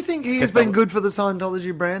celebrity. Do you think he has been good for the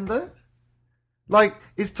Scientology brand, though? Like,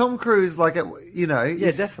 is Tom Cruise like,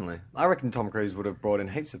 Yeah, definitely. I reckon Tom Cruise would have brought in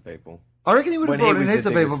heaps of people. I reckon he would have When he brought in was heaps the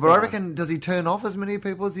of people, biggest but I star. reckon, does he turn off as many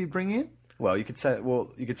people as he bring in? Well, you could say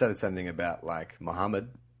the same thing about like Muhammad.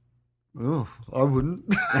 Oh, I wouldn't.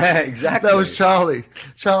 Exactly. That was Charlie.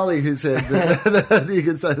 Charlie who said that you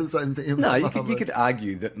could say the same thing. No, about you could Muhammad.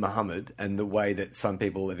 argue that Muhammad and the way that some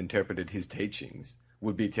people have interpreted his teachings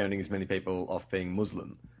would be turning as many people off being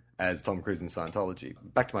Muslim as Tom Cruise and Scientology.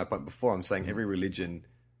 Back to my point before, I'm saying every religion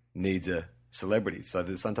needs a celebrity. So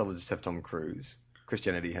the Scientologists have Tom Cruise,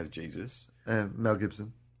 Christianity has Jesus, Mel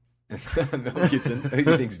Gibson. Mel Gibson. Who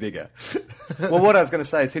do you think's bigger? Well, what I was going to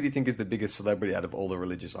say is, who do you think is the biggest celebrity out of all the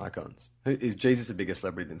religious icons? Is Jesus a bigger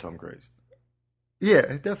celebrity than Tom Cruise?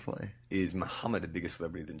 Yeah, definitely. Is Muhammad a bigger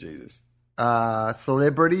celebrity than Jesus?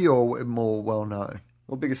 Celebrity or more well known?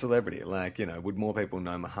 Well, bigger celebrity, like, would more people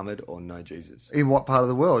know Muhammad or know Jesus? In what part of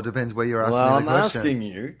the world? Depends where you're asking Well, me I'm the question. asking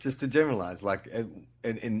you just to generalize, like,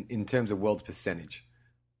 in terms of world's percentage.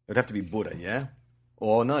 It would have to be Buddha, yeah?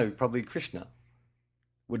 Or no, probably Krishna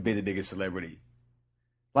would be the biggest celebrity.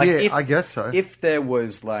 Like, Yeah, I guess so. If there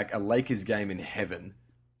was, like, a Lakers game in heaven,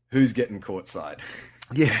 who's getting courtside?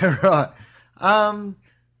 Yeah, right.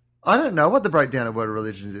 I don't know what the breakdown of world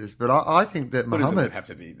religions is, but I think that Buddhism Muhammad. would have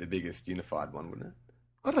to be the biggest unified one, wouldn't it?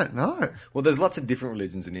 I don't know. Well, there's lots of different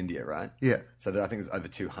religions in India, right? Yeah. So I think there's over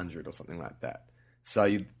 200 or something like that. So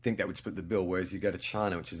you'd think that would split the bill, whereas you go to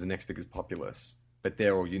China, which is the next biggest populace, but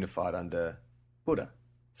they're all unified under Buddha.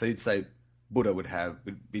 So you'd say Buddha would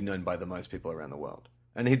be known by the most people around the world.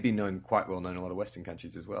 And he'd be quite well known in a lot of Western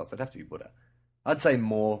countries as well. So it'd have to be Buddha. I'd say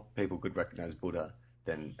more people could recognize Buddha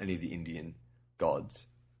than any of the Indian gods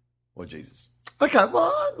or Jesus. Okay,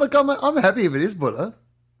 well, look, I'm happy if it is Buddha.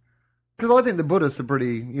 Because I think the Buddhists are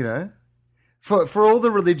pretty, for all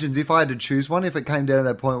the religions, if I had to choose one, if it came down to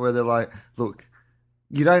that point where they're like, look,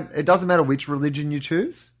 it doesn't matter which religion you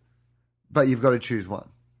choose, but you've got to choose one.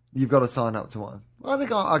 You've got to sign up to one. I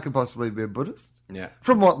think I could possibly be a Buddhist. Yeah.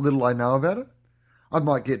 From what little I know about it. I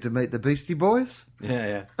might get to meet the Beastie Boys.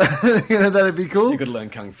 Yeah. That'd be cool. You could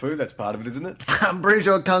learn Kung Fu. That's part of it, isn't it? I'm pretty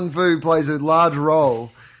sure Kung Fu plays a large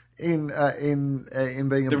role in being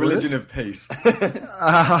a The Buddhist. religion of peace.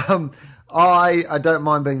 I don't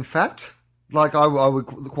mind being fat. Like I would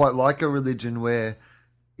quite like a religion where,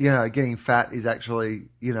 getting fat is actually,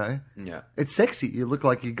 Yeah. it's sexy. You look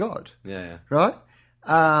like you're God, Yeah. right?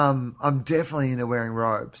 I'm definitely into wearing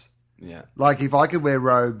robes. Yeah. Like if I could wear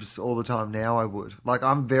robes all the time now, I would. Like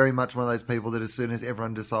I'm very much one of those people that as soon as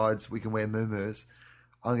everyone decides we can wear muumuus,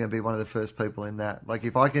 I'm going to be one of the first people in that. Like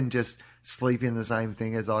if I can just sleep in the same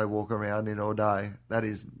thing as I walk around in all day, that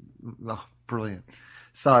is brilliant.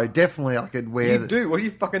 So definitely I could wear... You do? What are you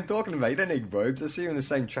fucking talking about? You don't need robes. I see you in the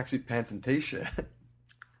same tracksuit pants and t-shirt.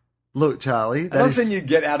 Look, Charlie, I'm not saying you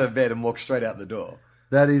get out of bed and walk straight out the door.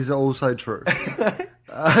 that is also true.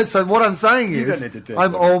 So what I'm saying You is don't need to turn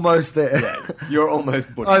I'm Buddhist. almost there. Yeah, you're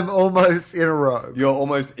almost Buddha. I'm almost in a robe. You're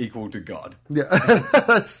almost equal to God. Yeah,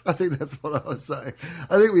 I think that's what I was saying.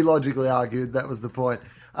 I think we logically argued that was the point.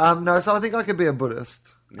 No, so I think I could be a Buddhist.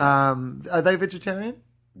 Are they vegetarian?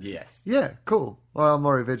 Yes. Yeah, cool. Well, I'm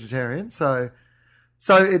already vegetarian, so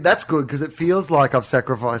that's good because it feels like I've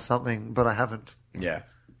sacrificed something, but I haven't. Yeah.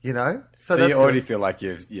 So So that's you already good. feel like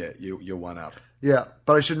you're one up. Yeah,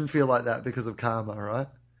 but I shouldn't feel like that because of karma, right?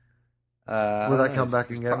 Will that come back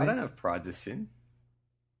and get me? I don't know if pride's a sin.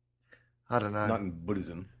 I don't know. Not in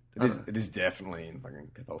Buddhism. It is definitely in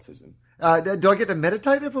fucking Catholicism. Do I get to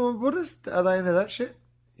meditate if I'm a Buddhist? Are they into that shit?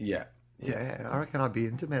 Yeah. Yeah, I reckon I'd be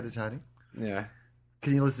into meditating. Yeah.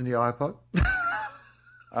 Can you listen to your iPod?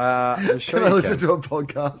 I'm sure Can I you listen can. to a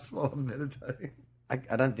podcast while I'm meditating?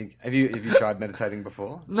 I don't think... Have you tried meditating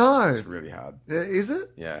before? No. It's really hard. Is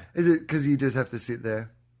it? Yeah. Is it because you just have to sit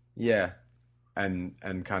there? Yeah. And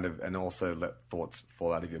also let thoughts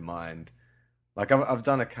fall out of your mind. Like I've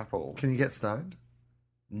done a couple. Can you get stoned?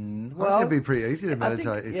 Well, it'd be pretty easy to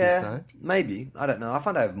meditate if you're stoned. Maybe. I don't know. I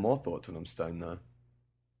find I have more thoughts when I'm stoned though.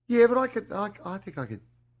 Yeah, but I think I could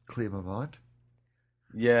clear my mind.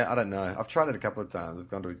 Yeah, I don't know. I've tried it a couple of times. I've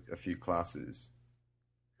gone to a few classes.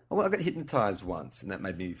 I got hypnotized once, and that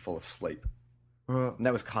made me fall asleep. Right. And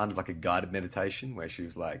that was kind of like a guided meditation where she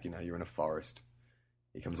was like, you're in a forest.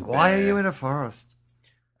 Here comes a Why bear. are you in a forest?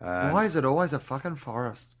 Why is it always a fucking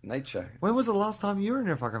forest? Nature. When was the last time you were in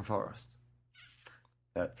a fucking forest?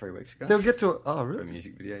 About 3 weeks ago. They'll get to it. Oh, For a really?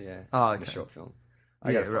 music video, yeah. Oh, And okay. a short film.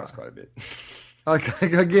 I Yeah, go to forest right. quite a bit.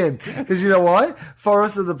 Okay, again, because you know why?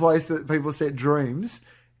 Forests are the place that people set dreams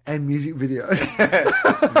and music videos.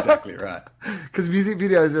 That's exactly right. Because music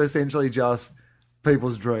videos are essentially just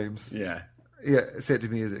people's dreams. Yeah, Set to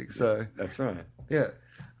music. So, that's right. yeah.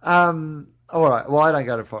 All right. Well, I don't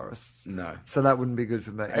go to forests. No. So that wouldn't be good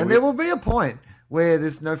for me. And there will be a point where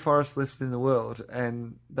there's no forest left in the world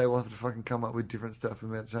and they will have to fucking come up with different stuff for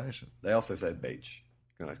meditation. They also say beach.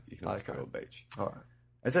 You can always go to a beach. All right.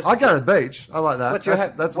 It's just, I go to the beach. I like that. what's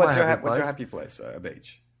That's your my happy what's your place. happy place? A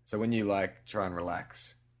beach. So when you like try and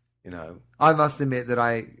relax, I must admit that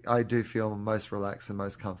I do feel most relaxed and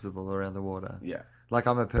most comfortable around the water. Yeah. Like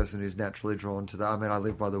I'm a person who's naturally drawn to that. I mean, I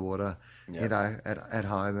live by the water, at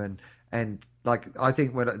home, and like I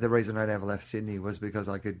think the reason I never left Sydney was because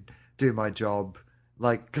I could do my job,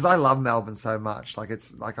 like because I love Melbourne so much. Like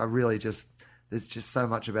it's like I really there's just so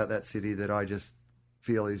much about that city that I just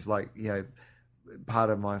feel is like part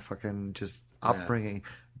of my fucking just upbringing.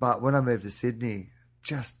 But when I moved to Sydney,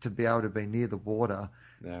 just to be able to be near the water.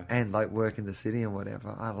 Yeah. And like work in the city and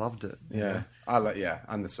whatever, I loved it. Yeah,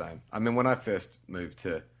 I'm the same. I mean, when I first moved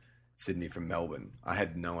to Sydney from Melbourne, I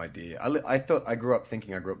had no idea. I thought I grew up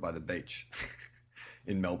thinking I grew up by the beach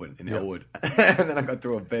in Melbourne, in Elwood, and then I got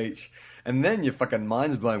to a beach, and then your fucking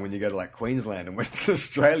mind's blown when you go to like Queensland and Western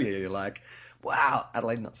Australia. You're like, wow,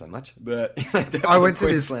 Adelaide not so much, but I went to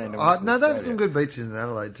this. Queensland. No, they have some good beaches in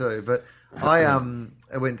Adelaide too, but I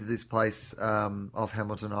went to this place off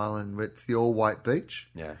Hamilton Island. It's the all white beach.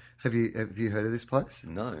 Yeah. Have you heard of this place?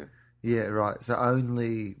 No. Yeah, right. So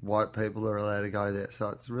only white people are allowed to go there. So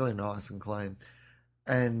it's really nice and clean.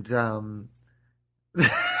 And I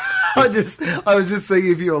was just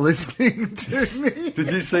seeing if you were listening to me. Did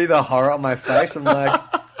you see the horror on my face? I'm like,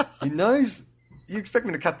 he knows. You expect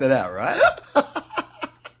me to cut that out, right?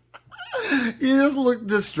 You just looked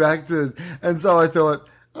distracted, and so I thought,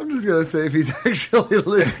 I'm just going to see if he's actually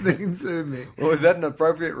listening to me. Well, was that an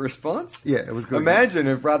appropriate response? Yeah, it was good. Imagine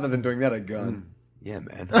if rather than doing that, I'd gone, yeah,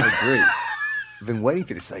 man, I agree. I've been waiting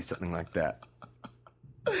for you to say something like that.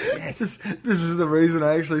 Yes. This is the reason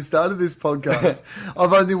I actually started this podcast.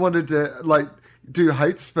 I've only wanted to, do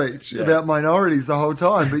hate speech about minorities the whole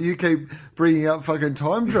time, but you keep bringing up fucking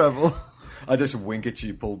time travel. I just wink at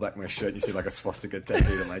you, pull back my shirt, and you see like a swastika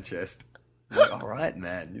tattooed on my chest. I'm like, all right,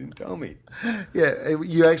 man, you didn't tell me. Yeah,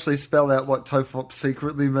 you actually spell out what TOEFOP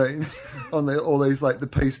secretly means on all these, like the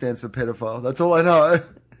P stands for pedophile. That's all I know.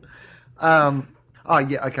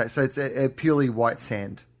 Okay, so it's a purely white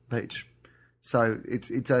sand beach. So it's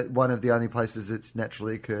one of the only places that's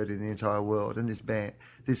naturally occurred in the entire world. And this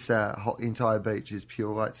entire beach is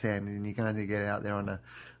pure white sand, and you can only get out there on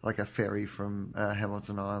a ferry from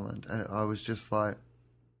Hamilton Island. And I was just like,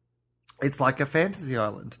 it's like a fantasy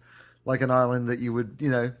island. Like an island that you would,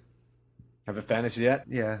 Have a fantasy yet?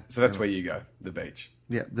 Yeah. So that's where you go, the beach.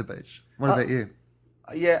 Yeah, the beach. What about you?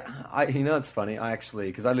 Yeah, it's funny. I actually,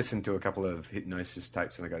 because I listen to a couple of hypnosis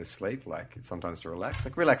tapes when I go to sleep, like sometimes to relax,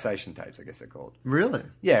 like relaxation tapes, I guess they're called. Really?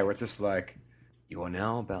 Yeah, where it's just like, you are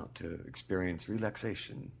now about to experience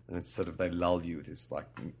relaxation, and it's sort of they lull you with this like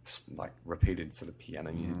repeated sort of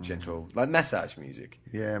piano music, gentle like massage music.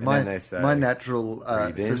 Yeah, and my then they say, natural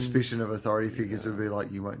breathe in. suspicion of authority figures would be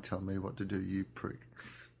like, "You won't tell me what to do, you prick."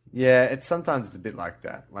 Yeah, sometimes it's a bit like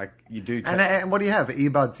that. Like you do take And what do you have?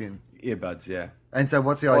 Earbuds in. earbuds, yeah. And so,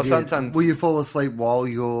 what's the idea? Sometimes will you fall asleep while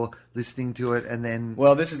you're listening to it, and then?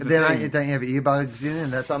 Well, this is the thing. Don't you have earbuds in,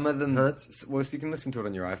 and that's some of them hurts? Well, you can listen to it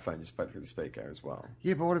on your iPhone, just play through the speaker as well.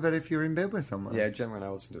 Yeah, but what about if you're in bed with someone? Yeah, Gemma and I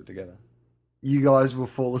listen to it together. You guys will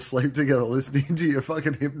fall asleep together listening to your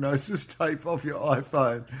fucking hypnosis tape off your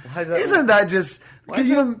iPhone. Why is that Isn't that just? Why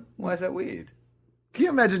is that weird? Can you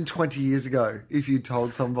imagine 20 years ago if you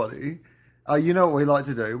told somebody, you know what we like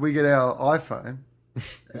to do? We get our iPhone.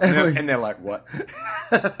 And they're like, what?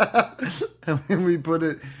 And we put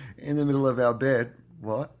it in the middle of our bed.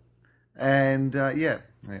 What? And anyway,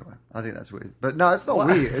 I think that's weird. But no, it's not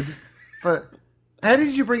weird. But how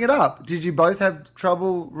did you bring it up? Did you both have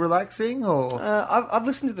trouble relaxing, or? I've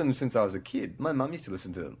listened to them since I was a kid. My mum used to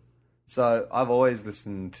listen to them. So I've always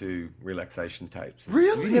listened to relaxation tapes.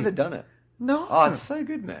 Really? Have you never done it? No. Oh, it's so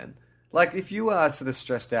good, man. Like, if you are sort of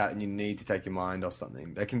stressed out and you need to take your mind off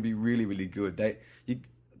something, they can be really, really good. They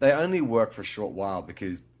only work for a short while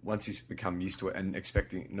because once you become used to it and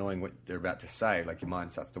knowing what they're about to say, like your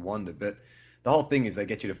mind starts to wander. But the whole thing is they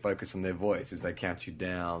get you to focus on their voice as they count you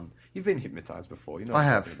down. You've been hypnotized before. You know what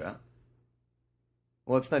I'm talking about.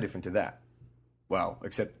 Well, it's no different to that. Well,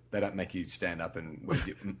 except they don't make you stand up and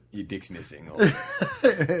your dick's missing. Or...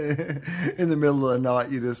 In the middle of the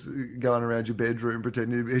night, you're just going around your bedroom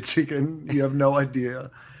pretending to be a chicken. You have no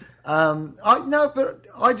idea. But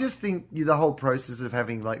I just think the whole process of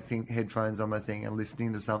having headphones on my thing and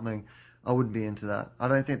listening to something, I wouldn't be into that. I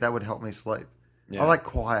don't think that would help me sleep. Yeah. I like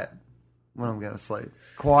quiet when I'm going to sleep.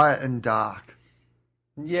 Quiet and dark.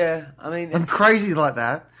 Yeah, I mean, I'm crazy like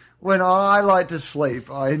that. When I like to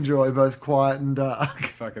sleep, I enjoy both quiet and dark.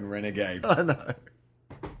 fucking renegade. I know.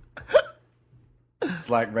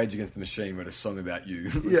 It's like Rage Against the Machine wrote a song about you.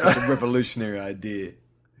 It's Yeah. such a revolutionary idea.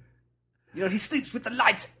 You know, he sleeps with the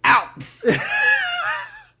lights out.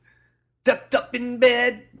 Tucked up in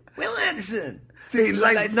bed. Will Anderson. See,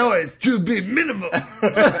 like noise to be minimal.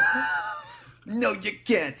 No, you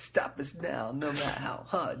can't stop us now, no matter how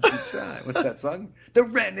hard you try. What's that song? The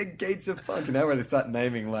Renegades of Funk. And now where they start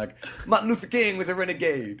naming, like, Martin Luther King was a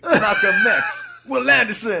renegade. Malcolm X. Will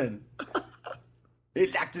Anderson. He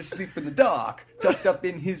liked to sleep in the dark, tucked up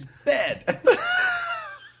in his bed.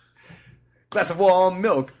 Glass of warm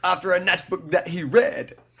milk after a nice book that he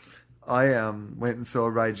read. I went and saw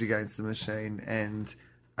Rage Against the Machine, and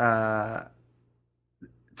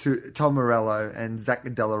to Tom Morello and Zach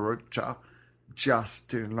De La Rocha just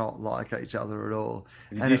do not like each other at all.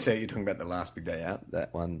 Did you say you're talking about the last Big Day Out?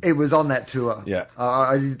 That one? It was on that tour. Yeah.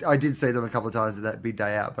 I did see them a couple of times at that Big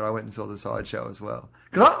Day Out, but I went and saw the sideshow as well.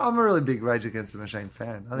 Because I'm a really big Rage Against the Machine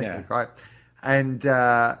fan. I think they're great. And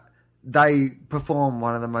they performed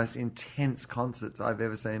one of the most intense concerts I've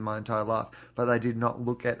ever seen in my entire life, but they did not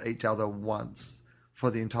look at each other once for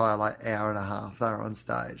the entire hour and a half they were on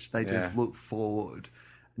stage. They just looked forward,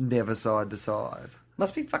 never side to side.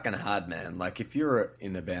 Must be fucking hard, man. Like, if you're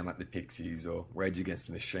in a band like the Pixies or Rage Against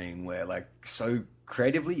the Machine, where, like, so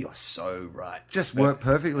creatively, you're so right. Just work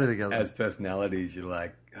perfectly together. As personalities, you're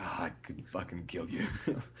like, I could fucking kill you.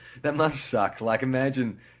 That must suck. Like,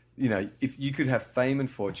 imagine, you know, if you could have fame and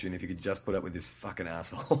fortune if you could just put up with this fucking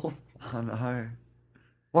asshole. I know.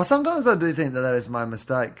 Well, sometimes I do think that is my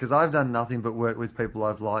mistake, because I've done nothing but work with people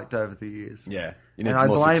I've liked over the years. Yeah. And I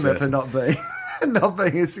blame it for not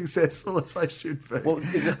being as successful as I should be. Well,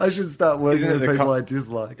 I should start working with people I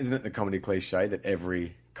dislike. Isn't it the comedy cliche that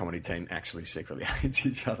every comedy team actually secretly hates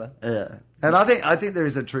each other? Yeah. And I think there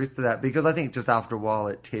is a truth to that, because I think just after a while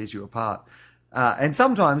it tears you apart. And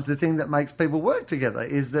sometimes the thing that makes people work together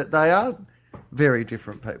is that they are very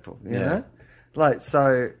different people, you know? Like,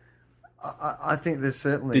 so I think there's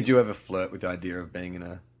certainly... Did you ever flirt with the idea of being in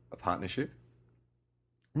a partnership?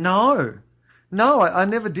 No, I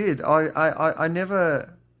never did. I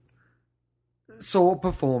never saw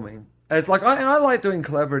performing as like, I like doing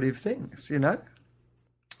collaborative things, you know,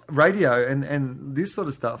 radio and this sort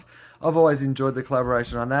of stuff. I've always enjoyed the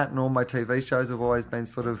collaboration on that, and all my TV shows have always been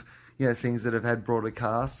sort of, you know, things that have had broader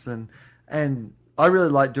casts, and I really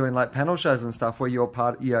like doing like panel shows and stuff where you're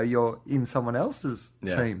part, you know, you're in someone else's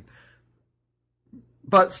team.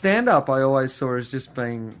 But stand-up I always saw as just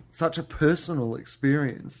being such a personal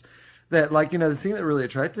experience that, like, you know, the thing that really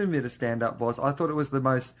attracted me to stand-up was I thought it was the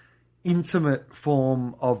most intimate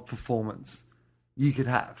form of performance you could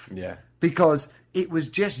have. Yeah. Because it was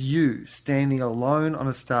just you standing alone on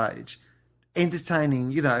a stage,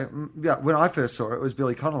 entertaining, you know, when I first saw it, it was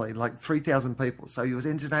Billy Connolly, like 3,000 people. So he was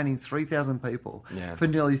entertaining 3,000 people for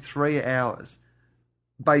nearly 3 hours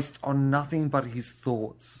based on nothing but his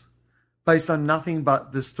thoughts. Based on nothing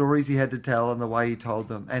but the stories he had to tell and the way he told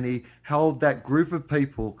them. And he held that group of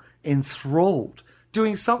people enthralled,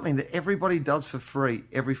 doing something that everybody does for free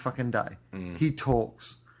every fucking day. He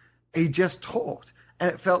talks. He just talked.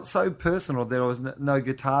 And it felt so personal. There was no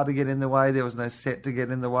guitar to get in the way. There was no set to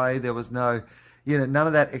get in the way. There was no, you know, none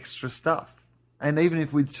of that extra stuff. And even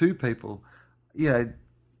if with 2 people, you know,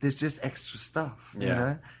 there's just extra stuff, you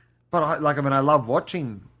know. But I love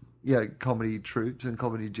watching, you know, comedy troupes and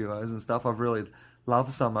comedy duos and stuff. I've really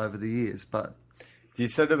loved some over the years, but... Do you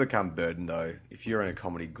sort of become burdened, though, if you're in a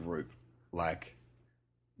comedy group, like,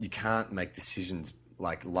 you can't make decisions,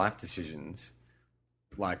 like, life decisions,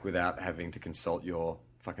 like, without having to consult your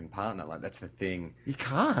fucking partner? Like, that's the thing. You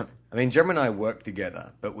can't. I mean, Jem and I work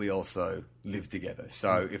together, but we also live together.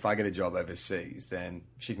 So if I get a job overseas, then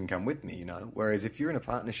she can come with me, you know? Whereas if you're in a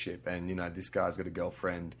partnership and, you know, this guy's got a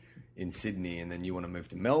girlfriend in Sydney and then you want to move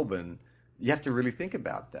to Melbourne, you have to really think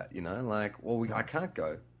about that, you know? Like, well, I can't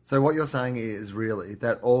go. So what you're saying is really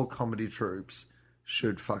that all comedy troupes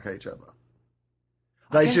should fuck each other.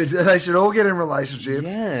 They should all get in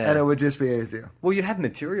relationships, and it would just be easier. Well, you have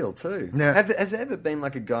material too. Yeah. Has there ever been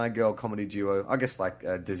like a guy-girl comedy duo? I guess like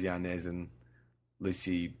Desi Arnaz and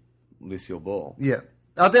Lucille Ball. Yeah.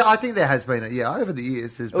 I think there has been over the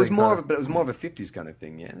years. It was more of a 50s kind of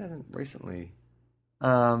thing. Yeah, it hasn't recently.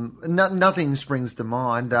 Nothing springs to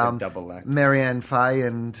mind. Double act. Marianne Faye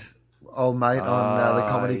and old mate on the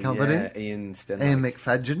Comedy Company. Yeah, Ian Stenlake. Ian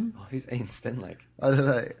McFadgen. Oh, who's Ian Stenlake? I don't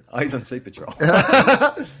know. Oh, he's on Sea Patrol.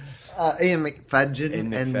 Ian McFadgen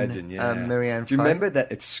Ian and McFadgen, yeah. Marianne Do you Faye. remember that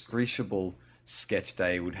excruciable sketch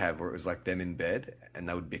they would have where it was like them in bed and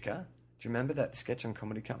they would bicker? Do you remember that sketch on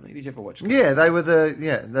Comedy Company? Did you ever watch? Yeah, they were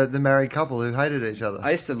the married couple who hated each other.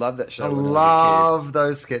 I used to love that show. I when I was a kid. love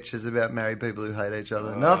those sketches about married people who hate each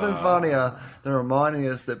other. Nothing funnier than reminding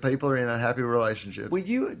us that people are in unhappy relationships. Were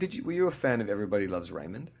you a fan of Everybody Loves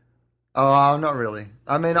Raymond? Oh, not really.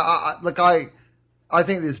 I mean, I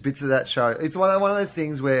think there's bits of that show. It's one of those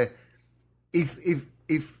things where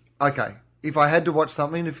if I had to watch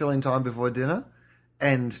something to fill in time before dinner,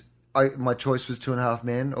 and my choice was 2.5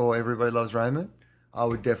 Men or Everybody Loves Raymond, I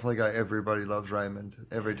would definitely go Everybody Loves Raymond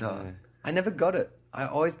every time. I never got it. I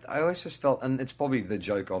always just felt, and it's probably the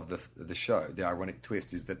joke of the show. The ironic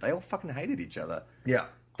twist is that they all fucking hated each other. Yeah.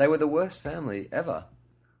 They were the worst family ever.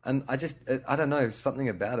 And I don't know, something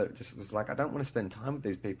about it just was like, I don't want to spend time with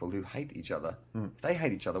these people who hate each other. If they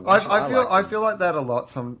hate each other. Why should I feel like that a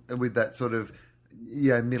lot. With that sort of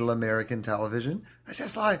middle American television. It's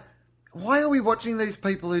just like, why are we watching these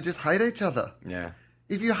people who just hate each other? Yeah.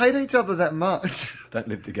 If you hate each other that much, Don't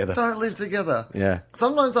live together. don't live together. Yeah.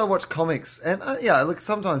 Sometimes I watch comics, and look,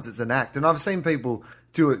 sometimes it's an act, and I've seen people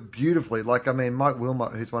do it beautifully. Like, I mean, Mike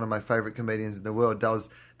Wilmot, who's one of my favourite comedians in the world, does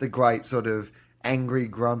the great sort of angry,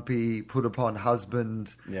 grumpy, put upon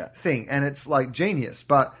husband thing, and it's like genius.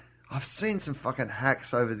 But I've seen some fucking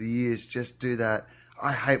hacks over the years just do that.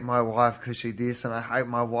 I hate my wife because she this, and I hate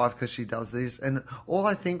my wife because she does this, and all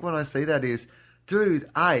I think when I see that is, dude,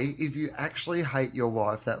 if you actually hate your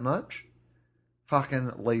wife that much,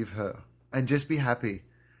 fucking leave her and just be happy.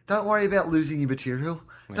 Don't worry about losing your material.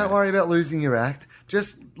 Yeah. Don't worry about losing your act.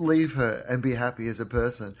 Just leave her and be happy as a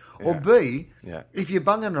person. Yeah. Or B, if you're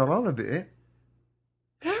bunging it on a bit,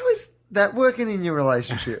 how is that working in your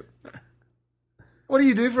relationship? What do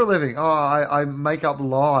you do for a living? Oh, I make up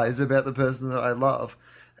lies about the person that I love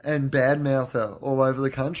and badmouth her all over the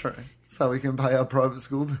country so we can pay our private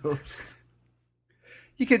school bills.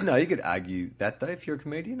 You could argue that though if you're a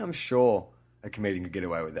comedian. I'm sure a comedian could get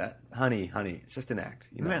away with that. Honey, it's just an act.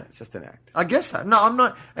 It's just an act. I guess so. No, I'm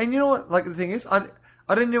not. And you know what? Like the thing is, I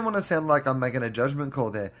don't even want to sound like I'm making a judgment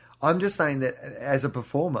call there. I'm just saying that as a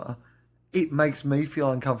performer, it makes me feel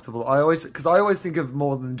uncomfortable. Because I always think of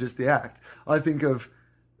more than just the act. I think of,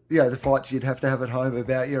 the fights you'd have to have at home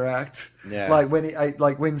about your act. Yeah. Like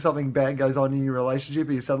when something bad goes on in your relationship,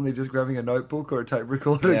 you're suddenly just grabbing a notebook or a tape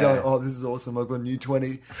recorder and going, oh, this is awesome, I've got a new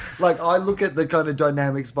 20. Like, I look at the kind of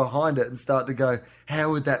dynamics behind it and start to go,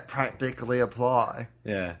 how would that practically apply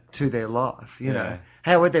to their life, you know?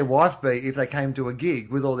 How would their wife be if they came to a gig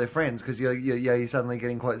with all their friends? Because you're suddenly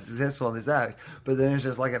getting quite successful in this act, but then it's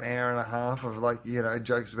just like an hour and a half of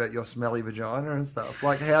jokes about your smelly vagina and stuff.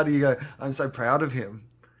 Like, how do you go, I'm so proud of him.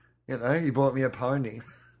 He bought me a pony.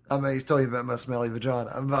 I mean, he's talking about my smelly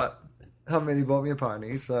vagina, but I mean, he bought me a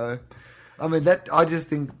pony. So, I mean, I just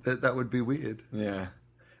think that would be weird. Yeah.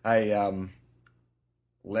 Hey,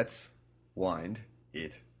 let's wind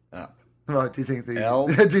it up. Right? Do you think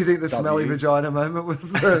the smelly vagina moment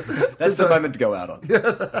was the? That's the moment to go out on.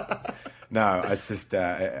 No, it's just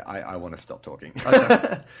I want to stop talking.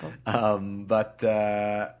 Okay. But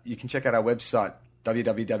you can check out our website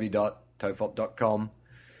www.tofop.com.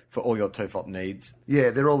 for all your TOEFOP needs. Yeah,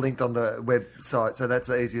 they're all linked on the website, so that's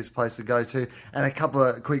the easiest place to go to. And a couple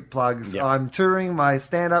of quick plugs. Yep. I'm touring my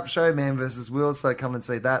stand-up show, Man vs. Will, so come and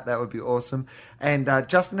see that. That would be awesome. And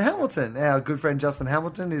Justin Hamilton, our good friend Justin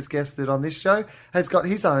Hamilton, who's guested on this show, has got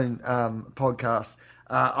his own podcast.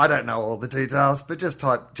 I don't know all the details, but just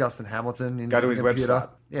type Justin Hamilton into the computer. Go to his website.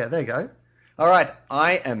 Yeah, there you go. All right,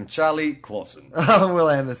 I am Charlie Clausen. I'm Will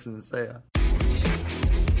Anderson. See ya.